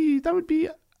 that would be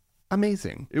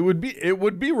amazing. It would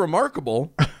be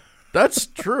remarkable. That's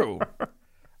true.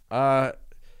 I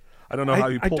don't know how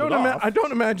you pulled it off. I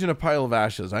don't imagine a pile of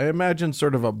ashes. I imagine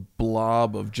sort of a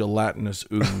blob of gelatinous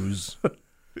ooze.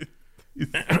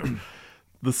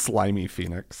 The slimy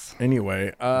phoenix.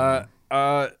 Anyway,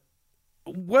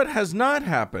 what has not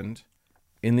happened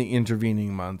in the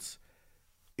intervening months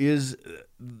is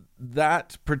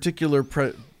that particular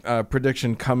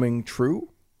prediction coming true.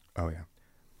 Oh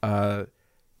yeah.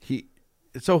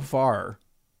 So far,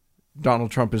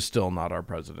 Donald Trump is still not our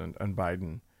president, and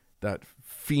Biden, that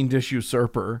fiendish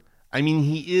usurper. I mean,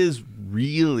 he is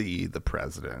really the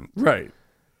president, Right.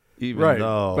 even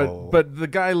though. But the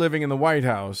guy living in the White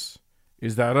House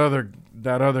is that other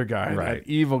guy, Right. that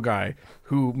evil guy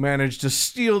who managed to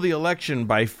steal the election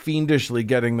by fiendishly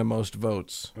getting the most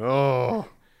votes. Oh,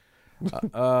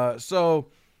 So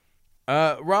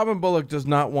Robin Bullock does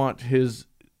not want his.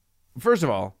 First of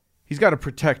all, he's got to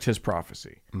protect his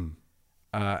prophecy,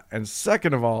 and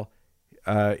second of all,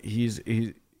 he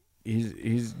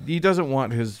doesn't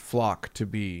want his flock to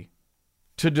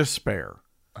despair.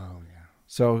 oh yeah.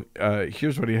 So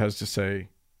here's what he has to say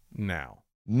now.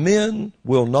 Men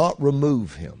will not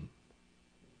remove him.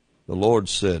 The Lord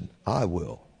said, I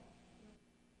will.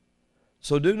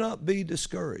 So do not be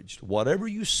discouraged. Whatever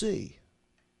you see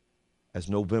as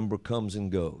November comes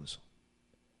and goes,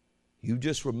 you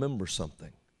just remember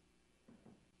something.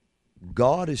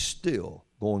 God is still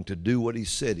going to do what he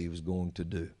said he was going to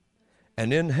do.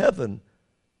 And in heaven,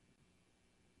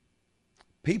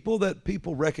 people that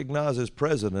people recognize as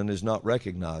president is not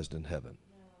recognized in heaven.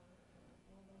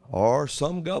 Or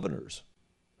some governors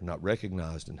are not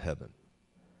recognized in heaven.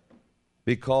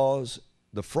 Because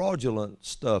the fraudulent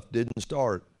stuff didn't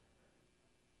start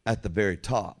at the very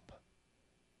top.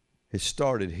 It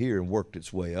started here and worked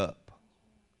its way up.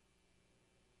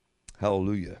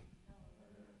 Hallelujah.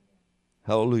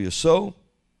 Hallelujah. So,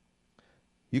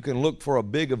 you can look for a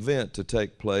big event to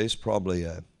take place. Probably,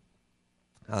 I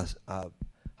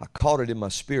caught it in my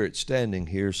spirit standing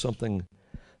here. Something,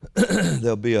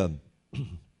 there'll be a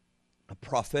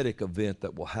prophetic event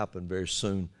that will happen very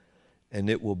soon. And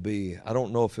it will be, I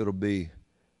don't know if it'll be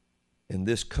in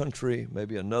this country,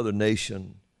 maybe another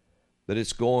nation, but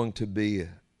it's going to be,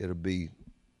 it'll be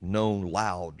known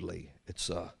loudly. It's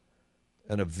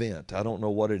an event. I don't know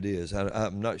what it is.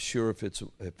 I'm not sure if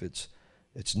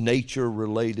it's nature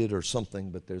related or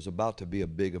something, but there's about to be a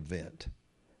big event.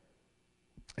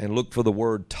 And look for the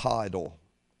word tidal.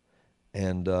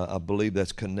 And I believe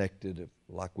that's connected,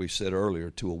 like we said earlier,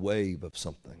 to a wave of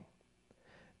something.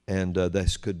 And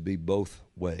this could be both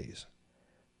ways.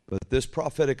 But this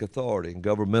prophetic authority and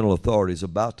governmental authority is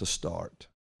about to start.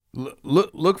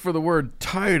 Look for the word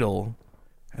tidal,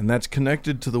 and that's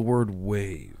connected to the word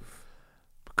wave.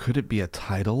 Could it be a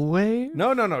tidal wave?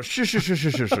 No. Shush.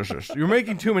 You're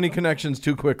making too many connections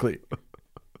too quickly.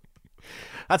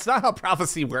 That's not how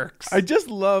prophecy works. I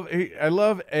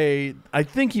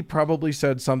think he probably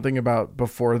said something about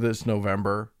before this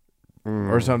November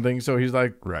or something. So he's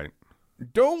like, Right.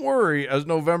 don't worry as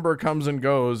November comes and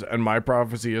goes and my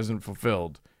prophecy isn't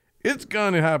fulfilled. It's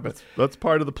going to happen. That's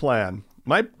part of the plan.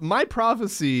 My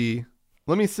prophecy,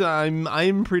 let me say,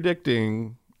 I'm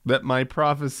predicting that my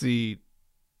prophecy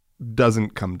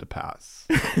doesn't come to pass.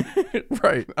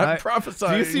 Right. I'm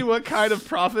prophesying. Do you see what kind of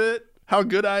prophet? How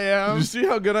good I Do am? you see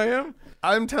how good I am?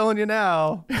 I'm telling you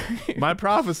now, my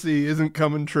prophecy isn't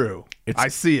coming true. I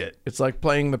see it. It's like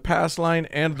playing the pass line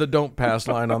and the don't pass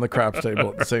line on the craps table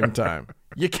at the same time.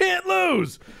 You can't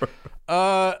lose.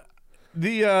 The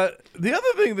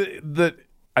other thing that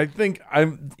I think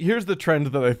here's the trend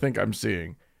that I think I'm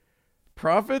seeing.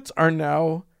 Prophets are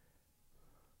now,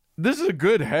 this is a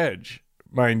good hedge,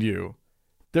 mind you.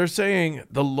 They're saying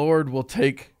the Lord will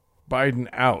take Biden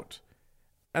out.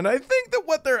 And I think that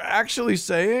what they're actually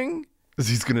saying Is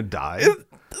he's going to die? the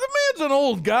man's an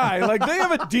old guy. Like, they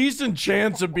have a decent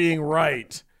chance of being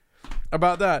right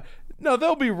about that. No,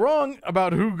 they'll be wrong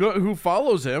about who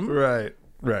follows him. Right.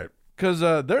 Because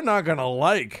they're not going to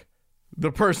like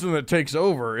the person that takes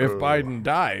over if Biden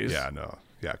dies. Yeah, no.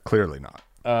 Yeah, clearly not.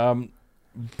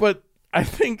 But I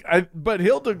think,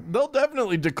 they'll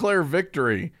definitely declare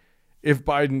victory if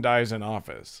Biden dies in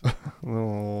office.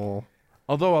 Oh.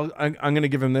 Although I'm going to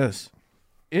give him this.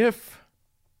 If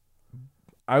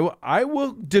I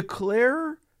will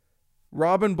declare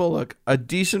Robin Bullock a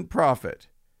decent prophet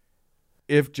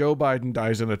if Joe Biden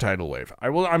dies in a tidal wave.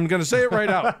 I'm going to say it right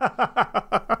out.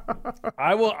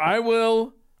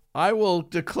 I will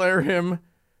declare him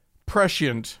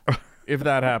prescient if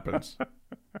that happens.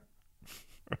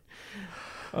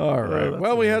 All right.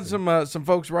 Well, we had some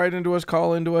folks write into us,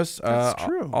 call into us. That's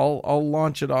true. I'll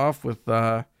launch it off with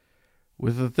the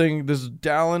thing. This is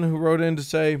Dallin who wrote in to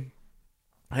say,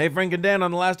 "Hey, Frank and Dan,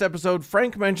 on the last episode,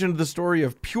 Frank mentioned the story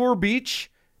of Pure Beach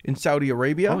in Saudi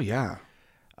Arabia. Oh, yeah.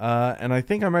 And I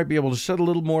think I might be able to shed a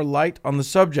little more light on the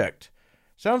subject.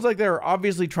 Sounds like they're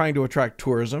obviously trying to attract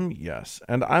tourism, yes.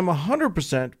 And I'm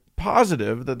 100%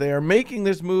 positive that they are making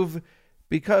this move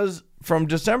because from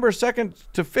December 2nd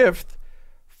to 5th,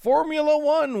 Formula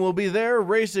One will be there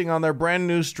racing on their brand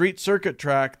new street circuit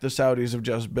track the Saudis have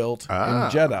just built in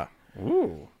Jeddah.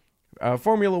 Ooh.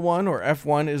 Formula One, or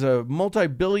F1, is a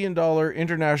multi-billion-dollar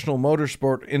international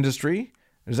motorsport industry.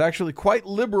 It is actually quite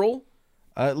liberal,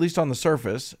 at least on the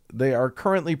surface. They are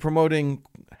currently promoting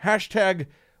hashtag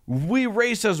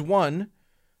 #WeRaceAsOne,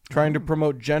 trying to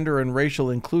promote gender and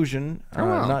racial inclusion,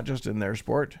 not just in their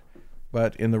sport,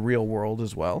 but in the real world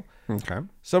as well. Okay.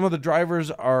 Some of the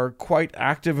drivers are quite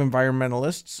active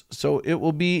environmentalists, so it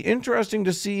will be interesting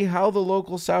to see how the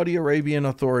local Saudi Arabian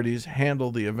authorities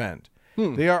handle the event.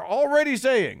 They are already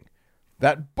saying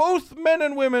that both men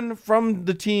and women from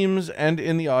the teams and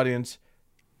in the audience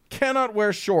cannot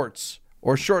wear shorts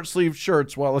or short-sleeved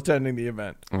shirts while attending the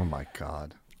event. Oh, my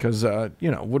God. Because,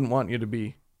 wouldn't want you to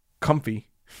be comfy.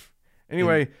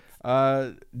 Anyway,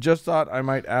 just thought I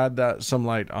might add some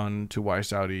light on to why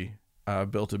Saudi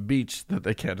built a beach that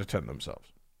they can't attend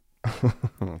themselves.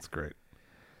 That's great.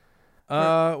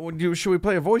 Should we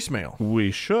play a voicemail?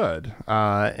 We should.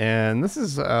 And this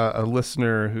is a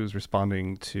listener who's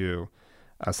responding to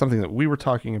something that we were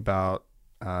talking about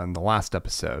in the last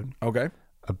episode. Okay.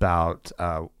 About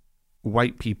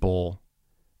white people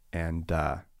and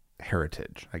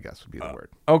heritage, I guess would be the word.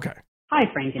 Okay.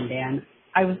 Hi, Frank and Dan.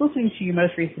 I was listening to your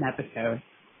most recent episode,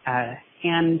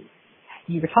 and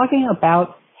you were talking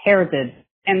about heritage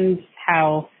and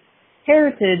how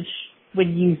heritage,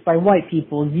 when used by white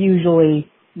people, is usually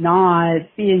not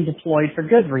being deployed for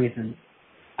good reasons.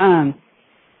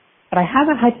 But I have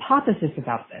a hypothesis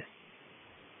about this.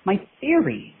 My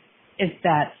theory is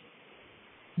that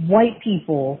white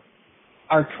people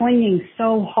are clinging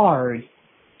so hard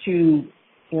to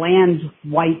bland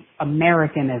white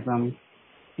Americanism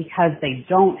because they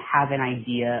don't have an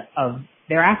idea of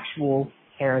their actual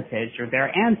heritage or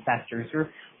their ancestors or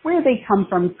where they come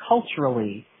from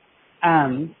culturally.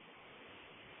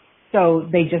 So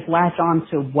they just latch on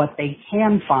to what they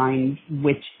can find,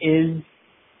 which is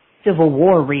Civil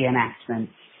War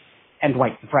reenactments and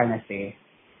white supremacy.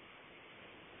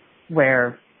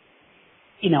 Where,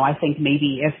 I think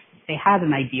maybe if they had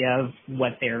an idea of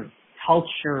what their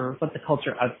culture, what the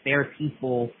culture of their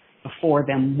people before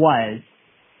them was,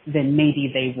 then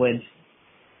maybe they would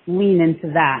lean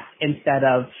into that instead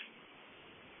of,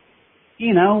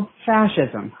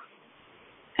 fascism.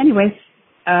 Anyways,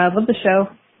 love the show.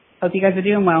 Hope you guys are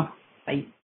doing well. Bye.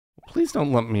 Please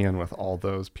don't lump me in with all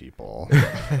those people.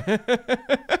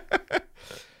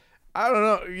 I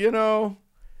don't know.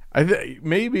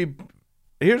 Maybe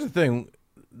here's the thing: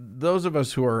 those of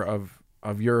us who are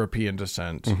of European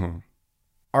descent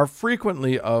are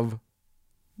frequently of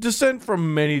descent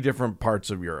from many different parts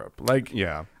of Europe. Like,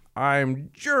 Yeah.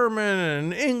 I'm German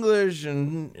and English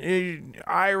and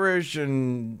Irish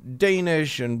and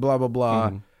Danish and blah blah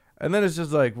blah, and then it's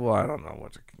just like, well, I don't know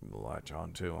what to latch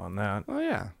on to on that. Oh,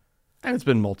 yeah. And it's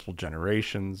been multiple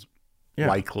generations,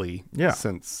 likely,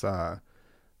 since the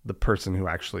person who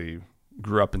actually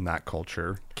grew up in that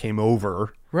culture came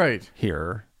over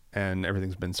here, and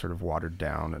everything's been sort of watered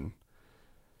down and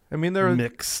I mean, they're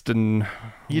mixed, and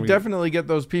you definitely get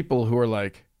those people who are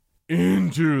like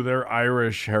into their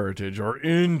Irish heritage or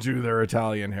into their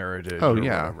Italian heritage. Oh, or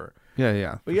yeah. whatever.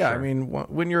 Yeah. But yeah, sure. I mean,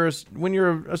 when you're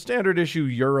a standard issue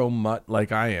Euro mutt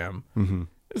like I am,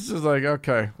 this is like,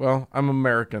 okay, well, I'm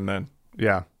American then.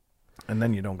 Yeah. And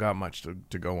then you don't got much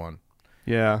to go on.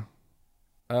 Yeah.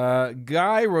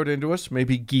 Guy wrote into us,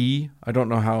 maybe Guy, I don't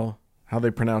know how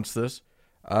they pronounce this,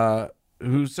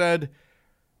 who said,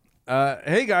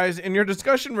 hey guys, in your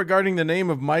discussion regarding the name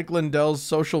of Mike Lindell's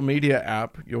social media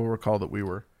app, you'll recall that we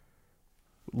were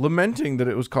lamenting that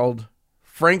it was called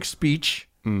Frank Speech.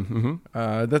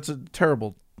 That's a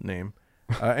terrible name.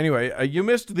 Anyway, you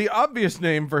missed the obvious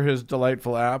name for his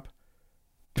delightful app,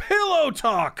 Pillow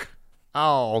Talk.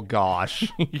 Oh,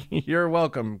 gosh. You're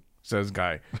welcome, says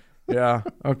Guy. Yeah,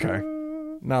 okay.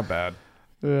 Not bad.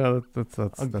 Yeah,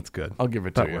 that's good. I'll give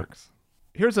it to you. That works.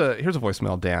 Here's a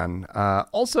voicemail, Dan.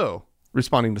 Also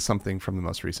responding to something from the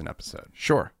most recent episode.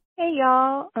 Sure. Hey,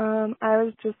 y'all. I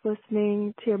was just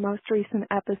listening to your most recent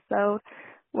episode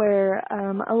where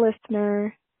a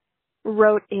listener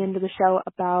wrote into the show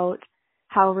about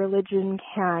how religion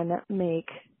can make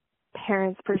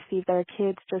parents perceive their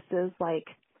kids just as, like,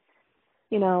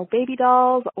 you know, baby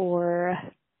dolls or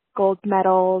gold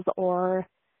medals or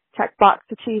checkbox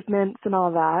achievements and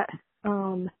all that.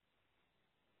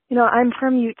 You know, I'm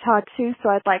from Utah too, so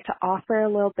I'd like to offer a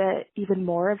little bit even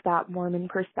more of that Mormon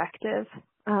perspective.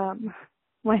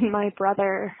 When my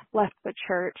brother left the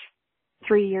church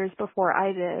 3 years before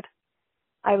I did,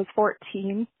 I was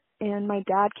 14, and my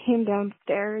dad came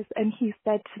downstairs and he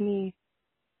said to me,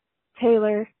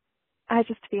 "Taylor, I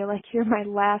just feel like you're my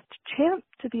last chance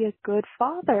to be a good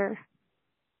father."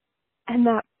 And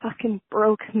that fucking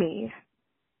broke me.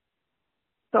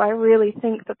 So I really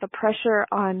think that the pressure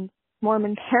on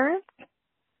Mormon parents,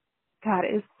 God,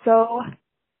 is so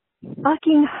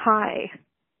fucking high.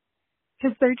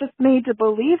 Because they're just made to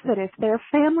believe that if their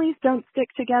families don't stick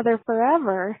together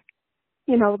forever,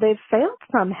 you know, they've failed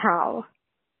somehow.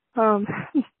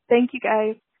 Thank you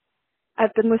guys.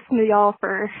 I've been listening to y'all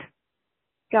for,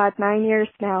 God, 9 years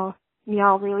now. And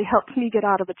y'all really helped me get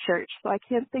out of the church, so I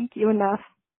can't thank you enough.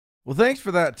 Well, thanks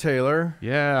for that, Taylor.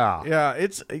 Yeah. Yeah,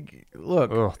 it's,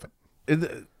 look,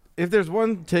 if there's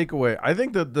one takeaway, I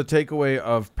think that the takeaway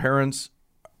of parents,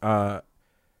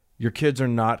 your kids are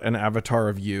not an avatar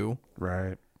of you.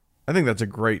 Right. I think that's a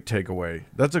great takeaway.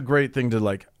 That's a great thing to,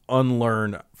 like,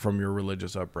 unlearn from your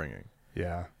religious upbringing.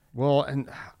 Yeah. Well, and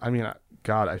I mean,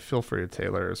 God, I feel for you,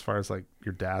 Taylor, as far as like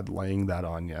your dad laying that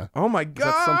on you. Oh my God.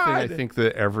 That's something I think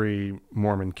that every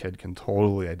Mormon kid can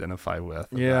totally identify with.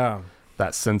 Yeah.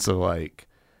 That sense of like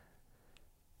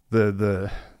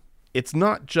it's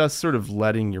not just sort of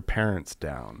letting your parents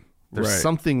down. There's Right.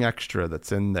 something extra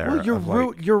that's in there.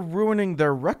 Well, you're ruining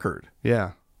their record.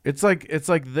 Yeah. It's like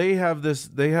they have this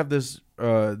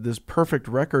this perfect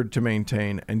record to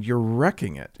maintain, and you're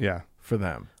wrecking it. Yeah. For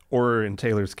them. Or in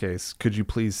Taylor's case, could you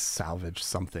please salvage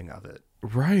something of it?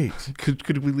 Right.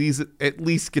 Could we at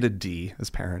least get a D as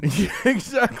parents? Yeah,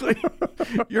 exactly.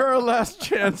 You're our last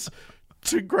chance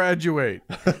to graduate.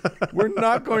 We're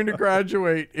not going to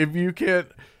graduate if you can't.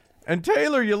 And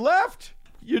Taylor, you left.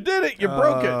 You did it. You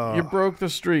broke it. You broke the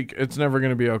streak. It's never going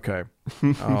to be okay.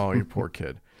 Oh, you poor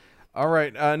kid. All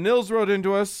right. Nils wrote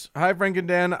into us. Hi, Frank and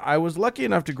Dan. I was lucky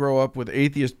enough to grow up with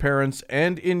atheist parents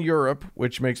and in Europe,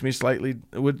 which gives me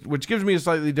a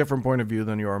slightly different point of view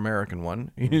than your American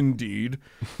one. Indeed.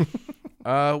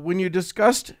 When you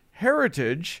discussed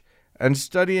heritage and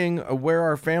studying where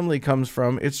our family comes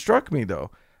from, it struck me,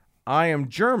 though. I am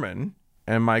German,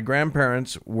 and my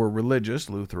grandparents were religious,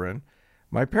 Lutheran.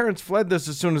 My parents fled this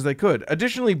as soon as they could.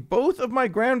 Additionally, both of my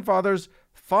grandfathers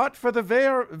fought for the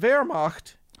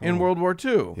Wehrmacht in World War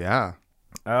II. Yeah.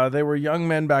 They were young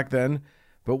men back then,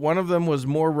 but one of them was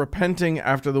more repenting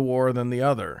after the war than the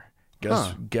other.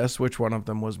 Guess which one of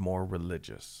them was more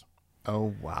religious.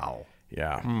 Oh, wow.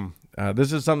 Yeah.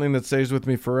 This is something that stays with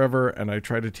me forever, and I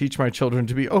try to teach my children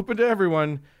to be open to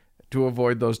everyone to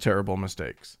avoid those terrible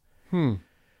mistakes.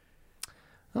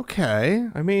 Okay.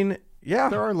 I mean, yeah.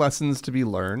 There are lessons to be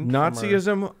learned.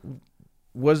 Nazism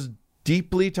was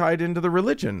deeply tied into the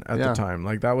religion at the time.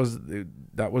 Like that was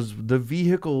the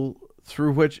vehicle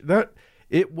through which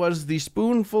it was the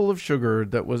spoonful of sugar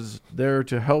that was there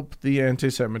to help the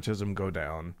anti-Semitism go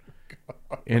down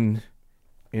in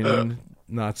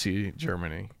Nazi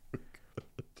Germany.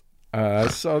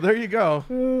 So there you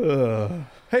go.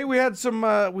 Hey, we had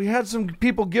some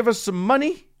people give us some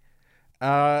money.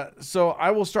 So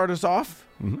I will start us off.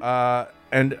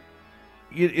 And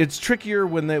it's trickier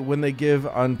when they give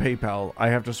on PayPal. I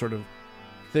have to sort of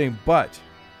think, but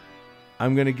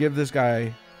I'm going to give this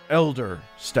guy elder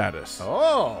status.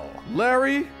 Oh,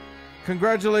 Larry,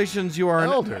 congratulations! You are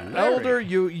Elder, an Larry. elder.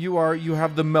 You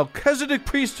have the Melchizedek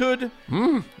priesthood.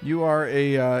 You are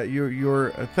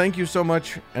you're thank you so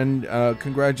much, and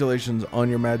congratulations on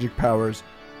your magic powers.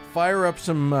 Fire up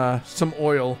some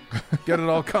oil, get it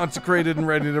all consecrated and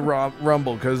ready to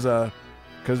rumble, because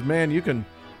man, you can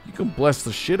bless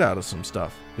the shit out of some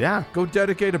stuff. yeah, Go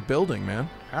dedicate a building, man.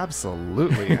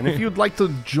 absolutely. And if you'd like to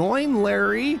join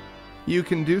Larry, you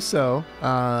can do so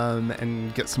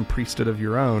and get some priesthood of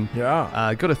your own.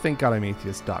 Yeah. Go to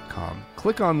thankgodimatheist.com.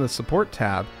 Click on the support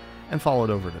tab and follow it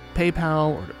over to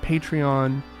PayPal or to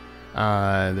Patreon.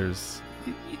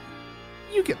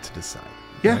 You get to decide.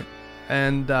 Yeah. Right?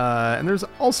 And there's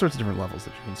all sorts of different levels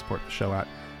that you can support the show at.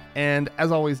 And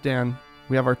as always, Dan,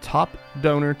 we have our top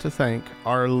donor to thank,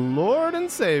 our Lord and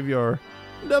Savior,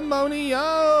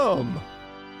 Demonium.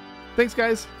 Thanks,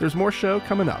 guys. There's more show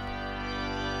coming up.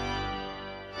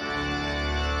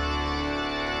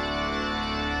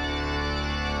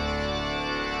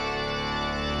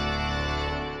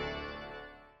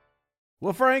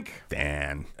 Well, Frank,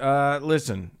 Dan.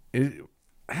 listen,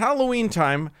 Halloween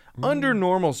time under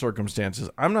normal circumstances.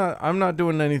 I'm not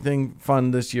doing anything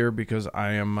fun this year because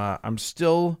I'm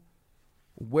still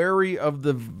wary of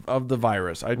the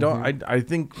virus. I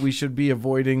think we should be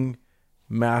avoiding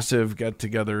massive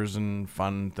get-togethers and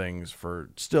fun things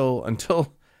for still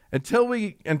until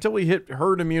we hit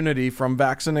herd immunity from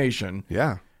vaccination.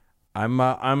 Yeah.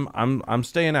 I'm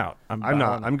staying out. I'm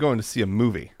not. I'm going to see a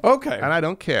movie. Okay. And I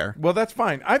don't care. Well, that's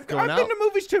fine. I've been out, to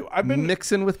movies too. I've been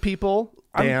mixing with people.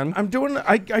 Dan. I'm doing.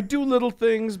 I do little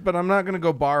things, but I'm not gonna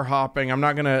go bar hopping. I'm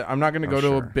not gonna go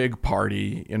to a big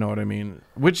party. You know what I mean?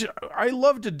 Which I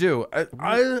love to do.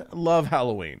 I love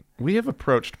Halloween. We have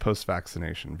approached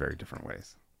post-vaccination very different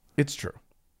ways. It's true.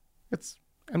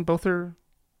 And both are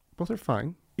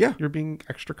fine. Yeah. You're being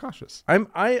extra cautious.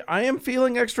 I am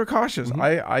feeling extra cautious. Mm-hmm.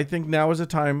 I think now is a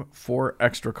time for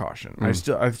extra caution.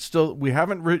 We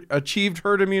haven't achieved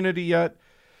herd immunity yet.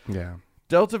 Yeah.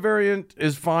 Delta variant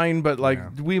is fine, but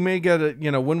we may get it,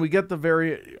 when we get the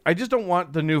variant. I just don't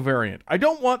want the new variant. I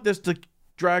don't want this to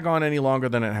drag on any longer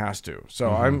than it has to. So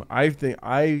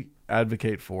I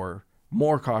advocate for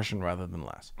more caution rather than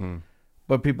less.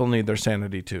 But people need their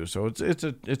sanity too. So it's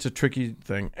a tricky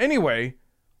thing. Anyway,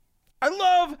 I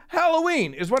love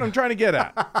Halloween is what I'm trying to get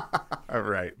at. All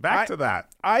right. Back to that.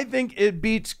 I think it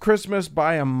beats Christmas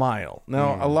by a mile.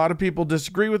 Now, a lot of people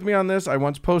disagree with me on this. I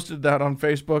once posted that on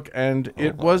Facebook, and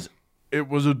it was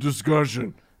a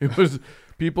discussion.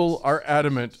 People are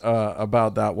adamant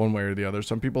about that one way or the other.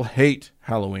 Some people hate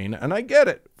Halloween, and I get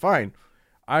it. Fine.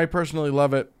 I personally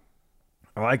love it.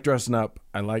 I like dressing up.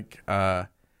 I like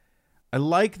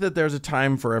that there's a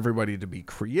time for everybody to be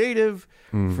creative,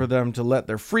 for them to let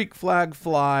their freak flag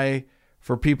fly,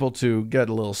 for people to get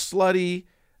a little slutty.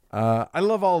 I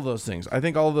love all of those things. I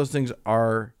think all of those things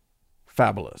are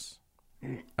fabulous.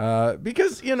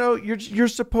 Because, you're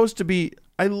supposed to be...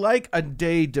 I like a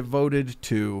day devoted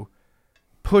to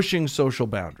pushing social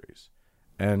boundaries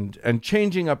and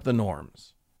changing up the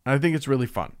norms. I think it's really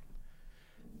fun.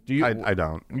 Do you? I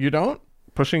don't. You don't?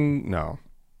 Pushing? No.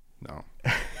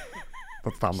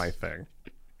 That's not my thing.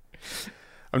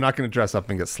 I'm not going to dress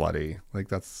up and get slutty.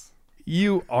 That's...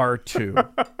 You are too.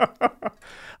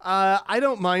 I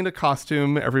don't mind a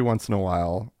costume every once in a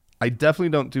while. I definitely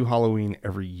don't do Halloween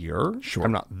every year. Sure.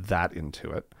 I'm not that into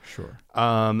it. Sure.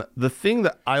 The thing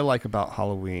that I like about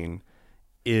Halloween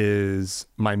is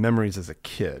my memories as a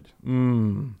kid.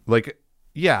 It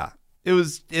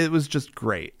was just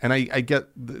great. And I get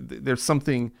there's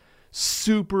something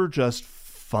super just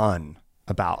fun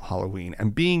about Halloween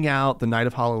and being out the night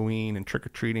of Halloween and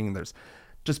trick-or-treating, and there's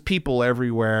just people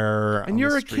everywhere. And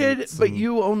you're a kid, but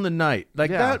you own the night.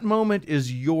 That moment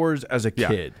is yours as a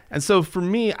kid. And so for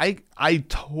me, I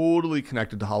totally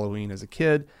connected to Halloween as a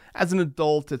kid. As an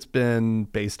adult, it's been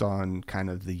based on kind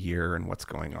of the year and what's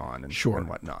going on and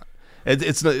whatnot.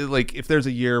 It's not, like if there's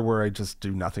a year where I just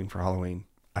do nothing for Halloween,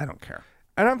 I don't care.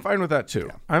 And I'm fine with that too.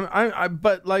 Yeah.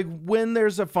 But when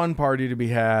there's a fun party to be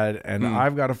had, and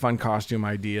I've got a fun costume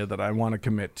idea that I want to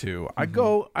commit to,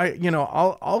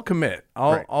 I'll commit.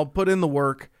 I'll put in the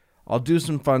work. I'll do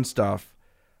some fun stuff.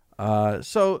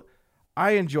 So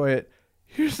I enjoy it.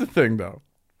 Here's the thing, though.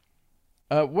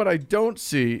 What I don't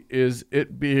see is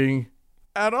it being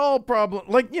at all problem.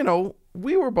 You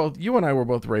and I were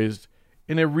both raised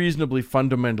in a reasonably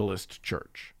fundamentalist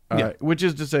church. Which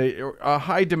is to say, a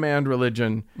high demand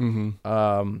religion.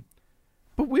 But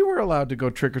we were allowed to go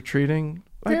trick or treating.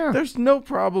 There's no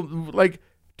problem.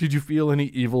 Did you feel any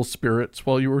evil spirits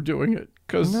while you were doing it?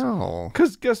 No.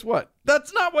 Because guess what?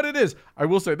 That's not what it is. I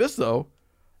will say this though,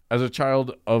 as a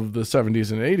child of the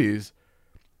 70s and 80s,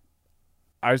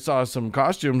 I saw some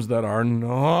costumes that are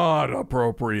not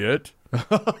appropriate.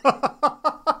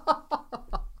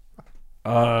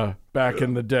 Back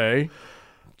in the day.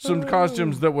 Some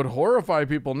costumes that would horrify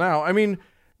people now. I mean,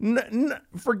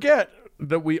 forget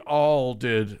that we all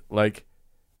did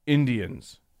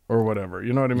Indians or whatever.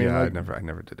 You know what I mean? Yeah, I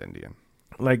never did Indian.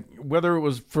 Whether it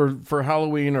was for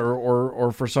Halloween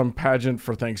or for some pageant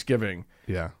for Thanksgiving.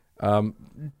 Yeah.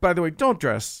 By the way, don't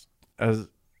dress as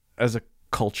a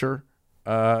culture.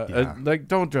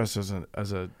 Don't dress as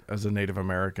a Native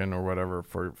American or whatever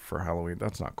for Halloween.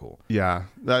 That's not cool. Yeah,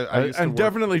 and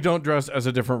definitely don't dress as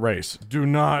a different race. Do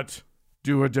not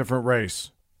do a different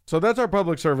race. So that's our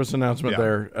public service announcement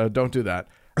there. Don't do that.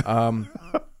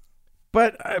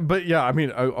 But yeah, I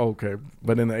mean, okay.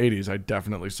 But in the 80s, I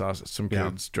definitely saw some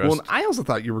kids dressed. Well, I also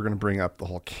thought you were going to bring up the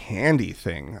whole candy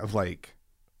thing of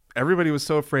everybody was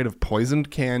so afraid of poisoned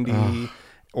candy.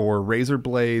 Or razor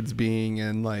blades being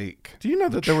in Do you know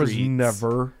that there was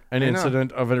never an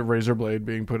incident of a razor blade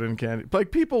being put in candy?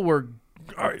 People were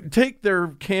take their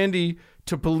candy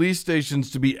to police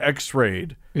stations to be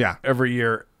x-rayed Yeah. every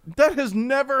year. That has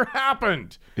never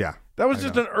happened. Yeah. That was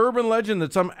just an urban legend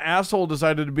that some asshole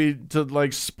decided to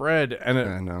like spread, and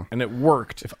I know. and it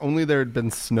worked. If only there had been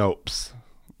Snopes.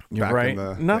 Back Right? in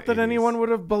the, Not the that 80s. anyone would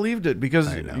have believed it, because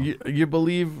I know. you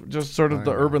believe just sort of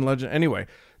the urban legend. Anyway,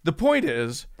 the point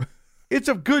is, it's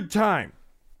a good time.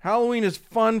 Halloween is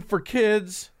fun for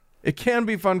kids. It can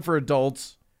be fun for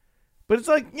adults. But it's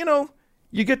like,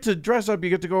 you get to dress up, you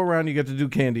get to go around, you get to do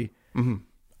candy. Mm-hmm.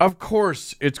 Of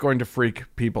course, it's going to freak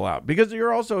people out, because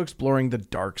you're also exploring the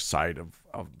dark side of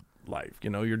life.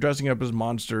 You're dressing up as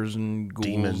monsters and ghouls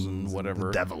Demons and whatever.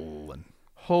 the devil. And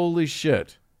Holy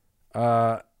shit.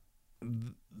 The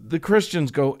Christians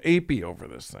go apey over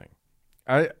this thing.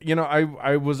 I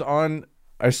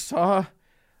saw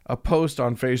a post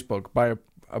on Facebook by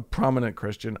a prominent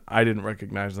Christian. I didn't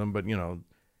recognize them, but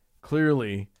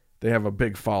clearly they have a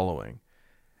big following.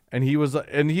 And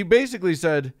he basically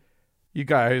said, "You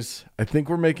guys, I think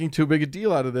we're making too big a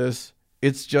deal out of this.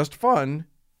 It's just fun.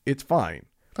 It's fine."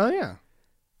 Oh, yeah.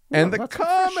 And Well, the that's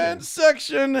comment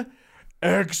section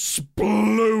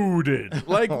exploded.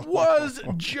 Was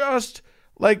just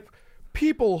like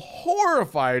people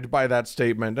horrified by that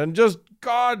statement, and just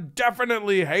God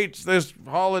definitely hates this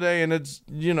holiday, and it's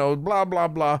blah blah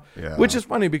blah. Yeah. Which is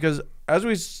funny, because as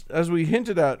we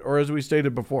hinted at, or as we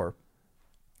stated before,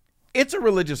 it's a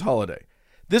religious holiday.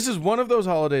 This is one of those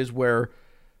holidays where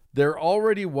there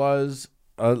already was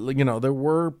there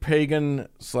were pagan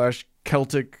 /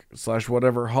 Celtic /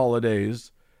 whatever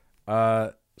holidays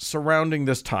surrounding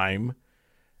this time,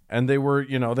 and they were,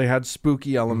 they had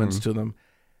spooky elements to them.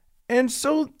 And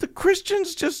so the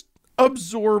Christians just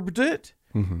absorbed it,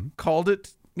 called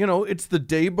it, it's the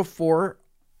day before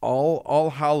All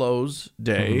Hallows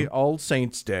Day, All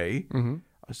Saints Day.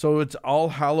 So it's All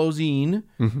Hallows-Eve.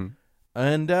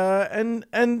 And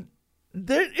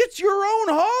it's your own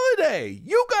holiday.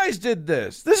 You guys did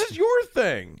this. This is your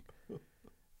thing.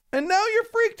 And now you're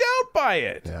freaked out by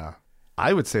it. Yeah.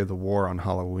 I would say the war on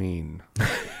Halloween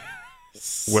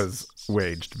was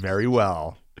waged very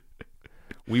well.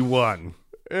 We won.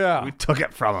 Yeah. We took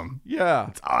it from them. Yeah.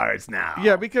 It's ours now.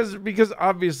 Yeah, because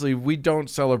obviously we don't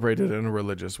celebrate it in a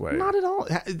religious way. Not at all.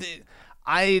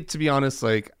 To be honest,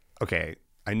 okay,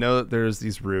 I know that there's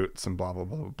these roots and blah, blah,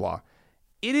 blah, blah, blah.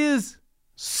 It is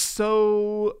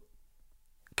so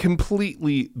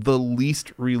completely the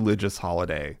least religious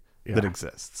holiday that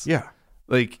exists. Yeah.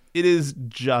 It is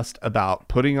just about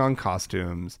putting on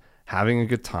costumes, having a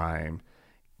good time,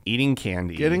 eating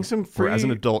candy, Getting some free as an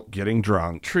adult, getting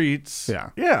drunk. treats. Yeah.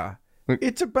 Yeah.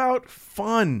 It's about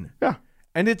fun. Yeah.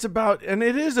 And it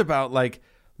is about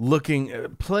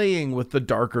playing with the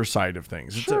darker side of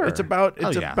things. Sure. It's about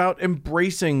about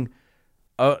embracing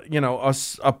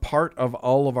a part of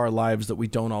all of our lives that we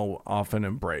don't all often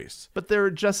embrace. But there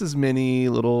are just as many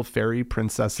little fairy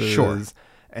princesses Sure.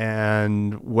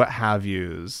 and what have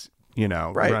yous,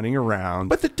 Right. running around.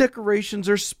 But the decorations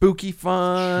are spooky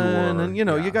fun, Sure, and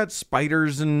yeah. you got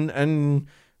spiders and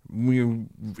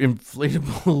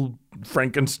inflatable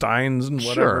Frankensteins and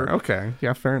whatever. Sure. Okay.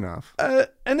 Yeah, fair enough.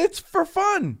 And it's for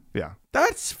fun. Yeah.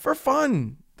 That's for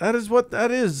fun. That is what that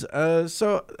is.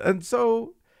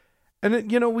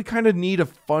 We kind of need a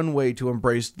fun way to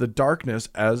embrace the darkness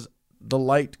as the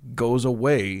light goes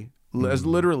away, as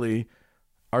literally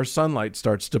our sunlight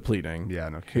starts depleting. Yeah,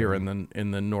 no here kidding.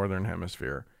 in the northern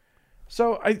hemisphere.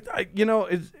 So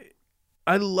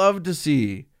I love to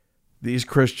see these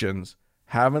Christians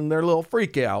having their little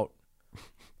freak out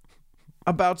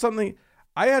about something.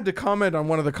 I had to comment on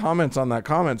one of the comments on that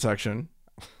comment section.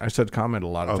 I said comment a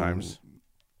lot of times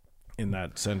in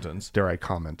that sentence. Dare I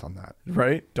comment on that?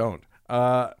 Right? Don't.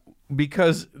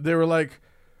 Because they were like,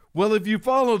 well, if you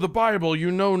follow the Bible,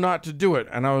 you know not to do it.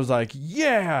 And I was like,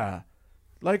 yeah,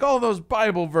 like all those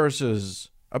Bible verses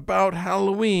about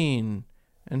Halloween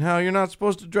and how you're not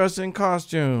supposed to dress in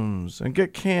costumes and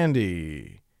get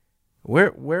candy.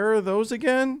 Where are those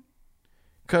again?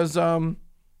 Because,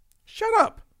 shut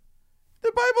up.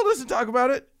 The Bible doesn't talk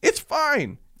about it. It's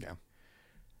fine. Yeah.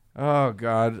 Oh,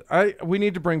 God. We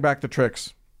need to bring back the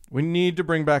tricks. We need to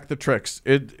bring back the tricks.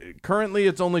 Currently,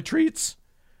 it's only treats.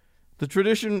 The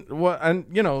tradition,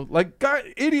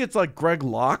 idiots like Greg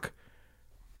Locke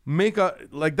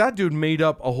that dude made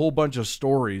up a whole bunch of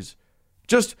stories.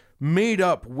 Just made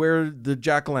up where the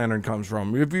jack-o'-lantern comes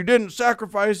from. If you didn't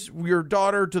sacrifice your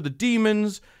daughter to the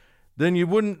demons, then you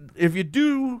wouldn't. If you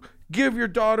do give your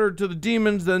daughter to the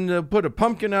demons, then they'll put a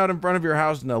pumpkin out in front of your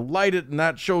house and they'll light it, and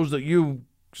that shows that you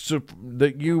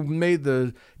made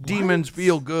the demons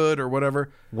feel good or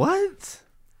whatever. What?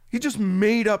 He just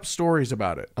made up stories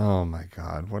about it. Oh my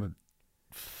God, what a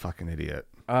fucking idiot.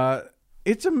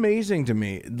 It's amazing to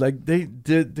me. Like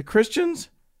the Christians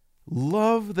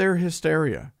love their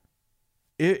hysteria.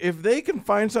 If they can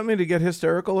find something to get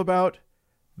hysterical about,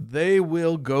 they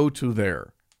will go to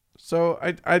there. So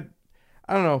I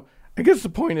don't know. I guess the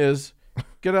point is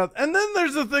get out. And then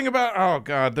there's the thing about, oh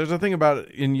God, there's a thing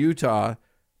about in Utah.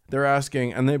 They're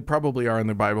asking, and they probably are in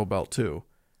the Bible Belt too.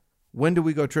 When do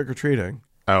we go trick-or-treating?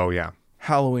 Oh yeah.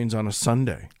 Halloween's on a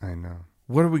Sunday. I know.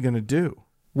 What are we going to do?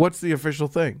 What's the official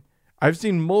thing? I've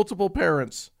seen multiple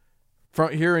parents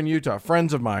from here in Utah,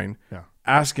 friends of mine,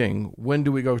 asking, when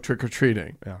do we go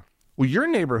trick-or-treating? Yeah. Well, your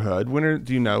neighborhood,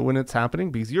 do you know when it's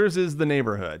happening? Because yours is the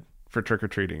neighborhood for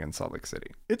trick-or-treating in Salt Lake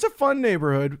City. It's a fun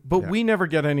neighborhood, but we never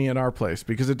get any in our place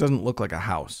because it doesn't look like a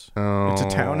house. Oh, it's a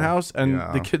townhouse, and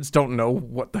the kids don't know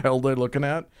what the hell they're looking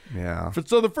at. Yeah.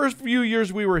 So the first few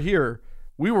years we were here,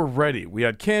 we were ready. We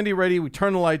had candy ready. We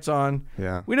turned the lights on.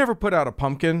 Yeah. We never put out a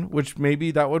pumpkin, which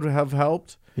maybe that would have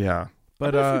helped. Yeah.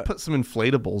 But if you put some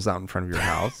inflatables out in front of your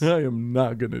house. I am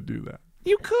not going to do that.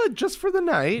 You could, just for the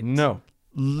night. No.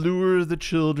 Lure the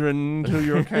children to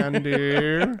your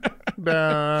candy.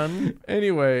 Dan.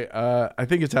 Anyway, I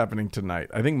think it's happening tonight.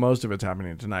 I think most of it's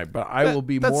happening tonight, but I will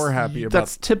be more happy about...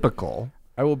 That's typical.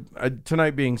 I will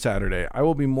tonight being Saturday. I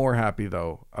will be more happy,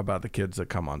 though, about the kids that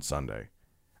come on Sunday.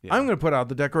 Yeah. I'm going to put out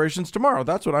the decorations tomorrow.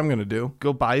 That's what I'm going to do.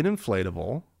 Go buy an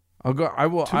inflatable. I'll go. I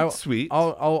will. Sweet.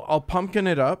 I'll pumpkin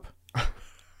it up.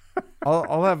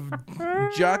 I'll have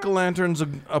jack-o'-lanterns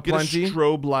aplenty. Get a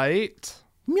strobe light.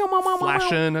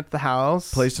 Flashing at the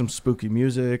house. Play some spooky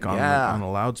music on a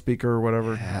loudspeaker or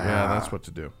whatever. Yeah, that's what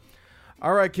to do.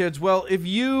 All right, kids. Well, if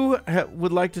you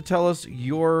would like to tell us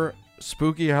your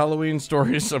spooky Halloween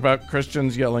stories about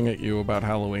Christians yelling at you about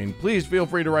Halloween, please feel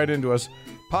free to write into us.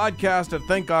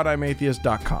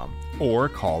 podcast@thankgodimatheist.com. Or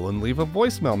call and leave a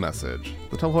voicemail message.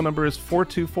 The telephone number is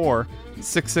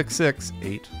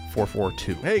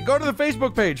 424-666-8442. Hey, go to the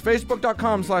Facebook page,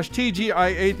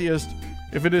 facebook.com/TGIAtheist.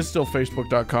 If it is still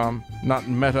facebook.com, not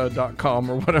meta.com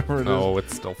or whatever it is. Oh,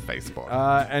 it's still Facebook.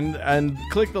 And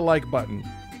click the like button.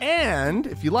 And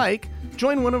if you like,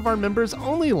 join one of our members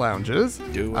only lounges.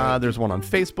 Do it. There's one on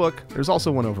Facebook. There's also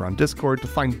one over on Discord. To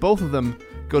find both of them,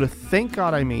 go to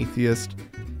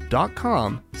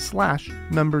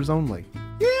thankgodimatheist.com/members only.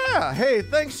 Yeah. Hey,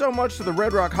 thanks so much to the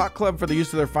Red Rock Hot Club for the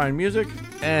use of their fine music.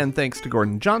 And thanks to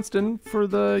Gordon Johnston for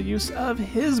the use of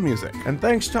his music. And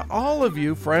thanks to all of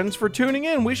you, friends, for tuning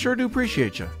in. We sure do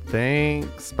appreciate you.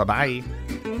 Thanks. Bye-bye.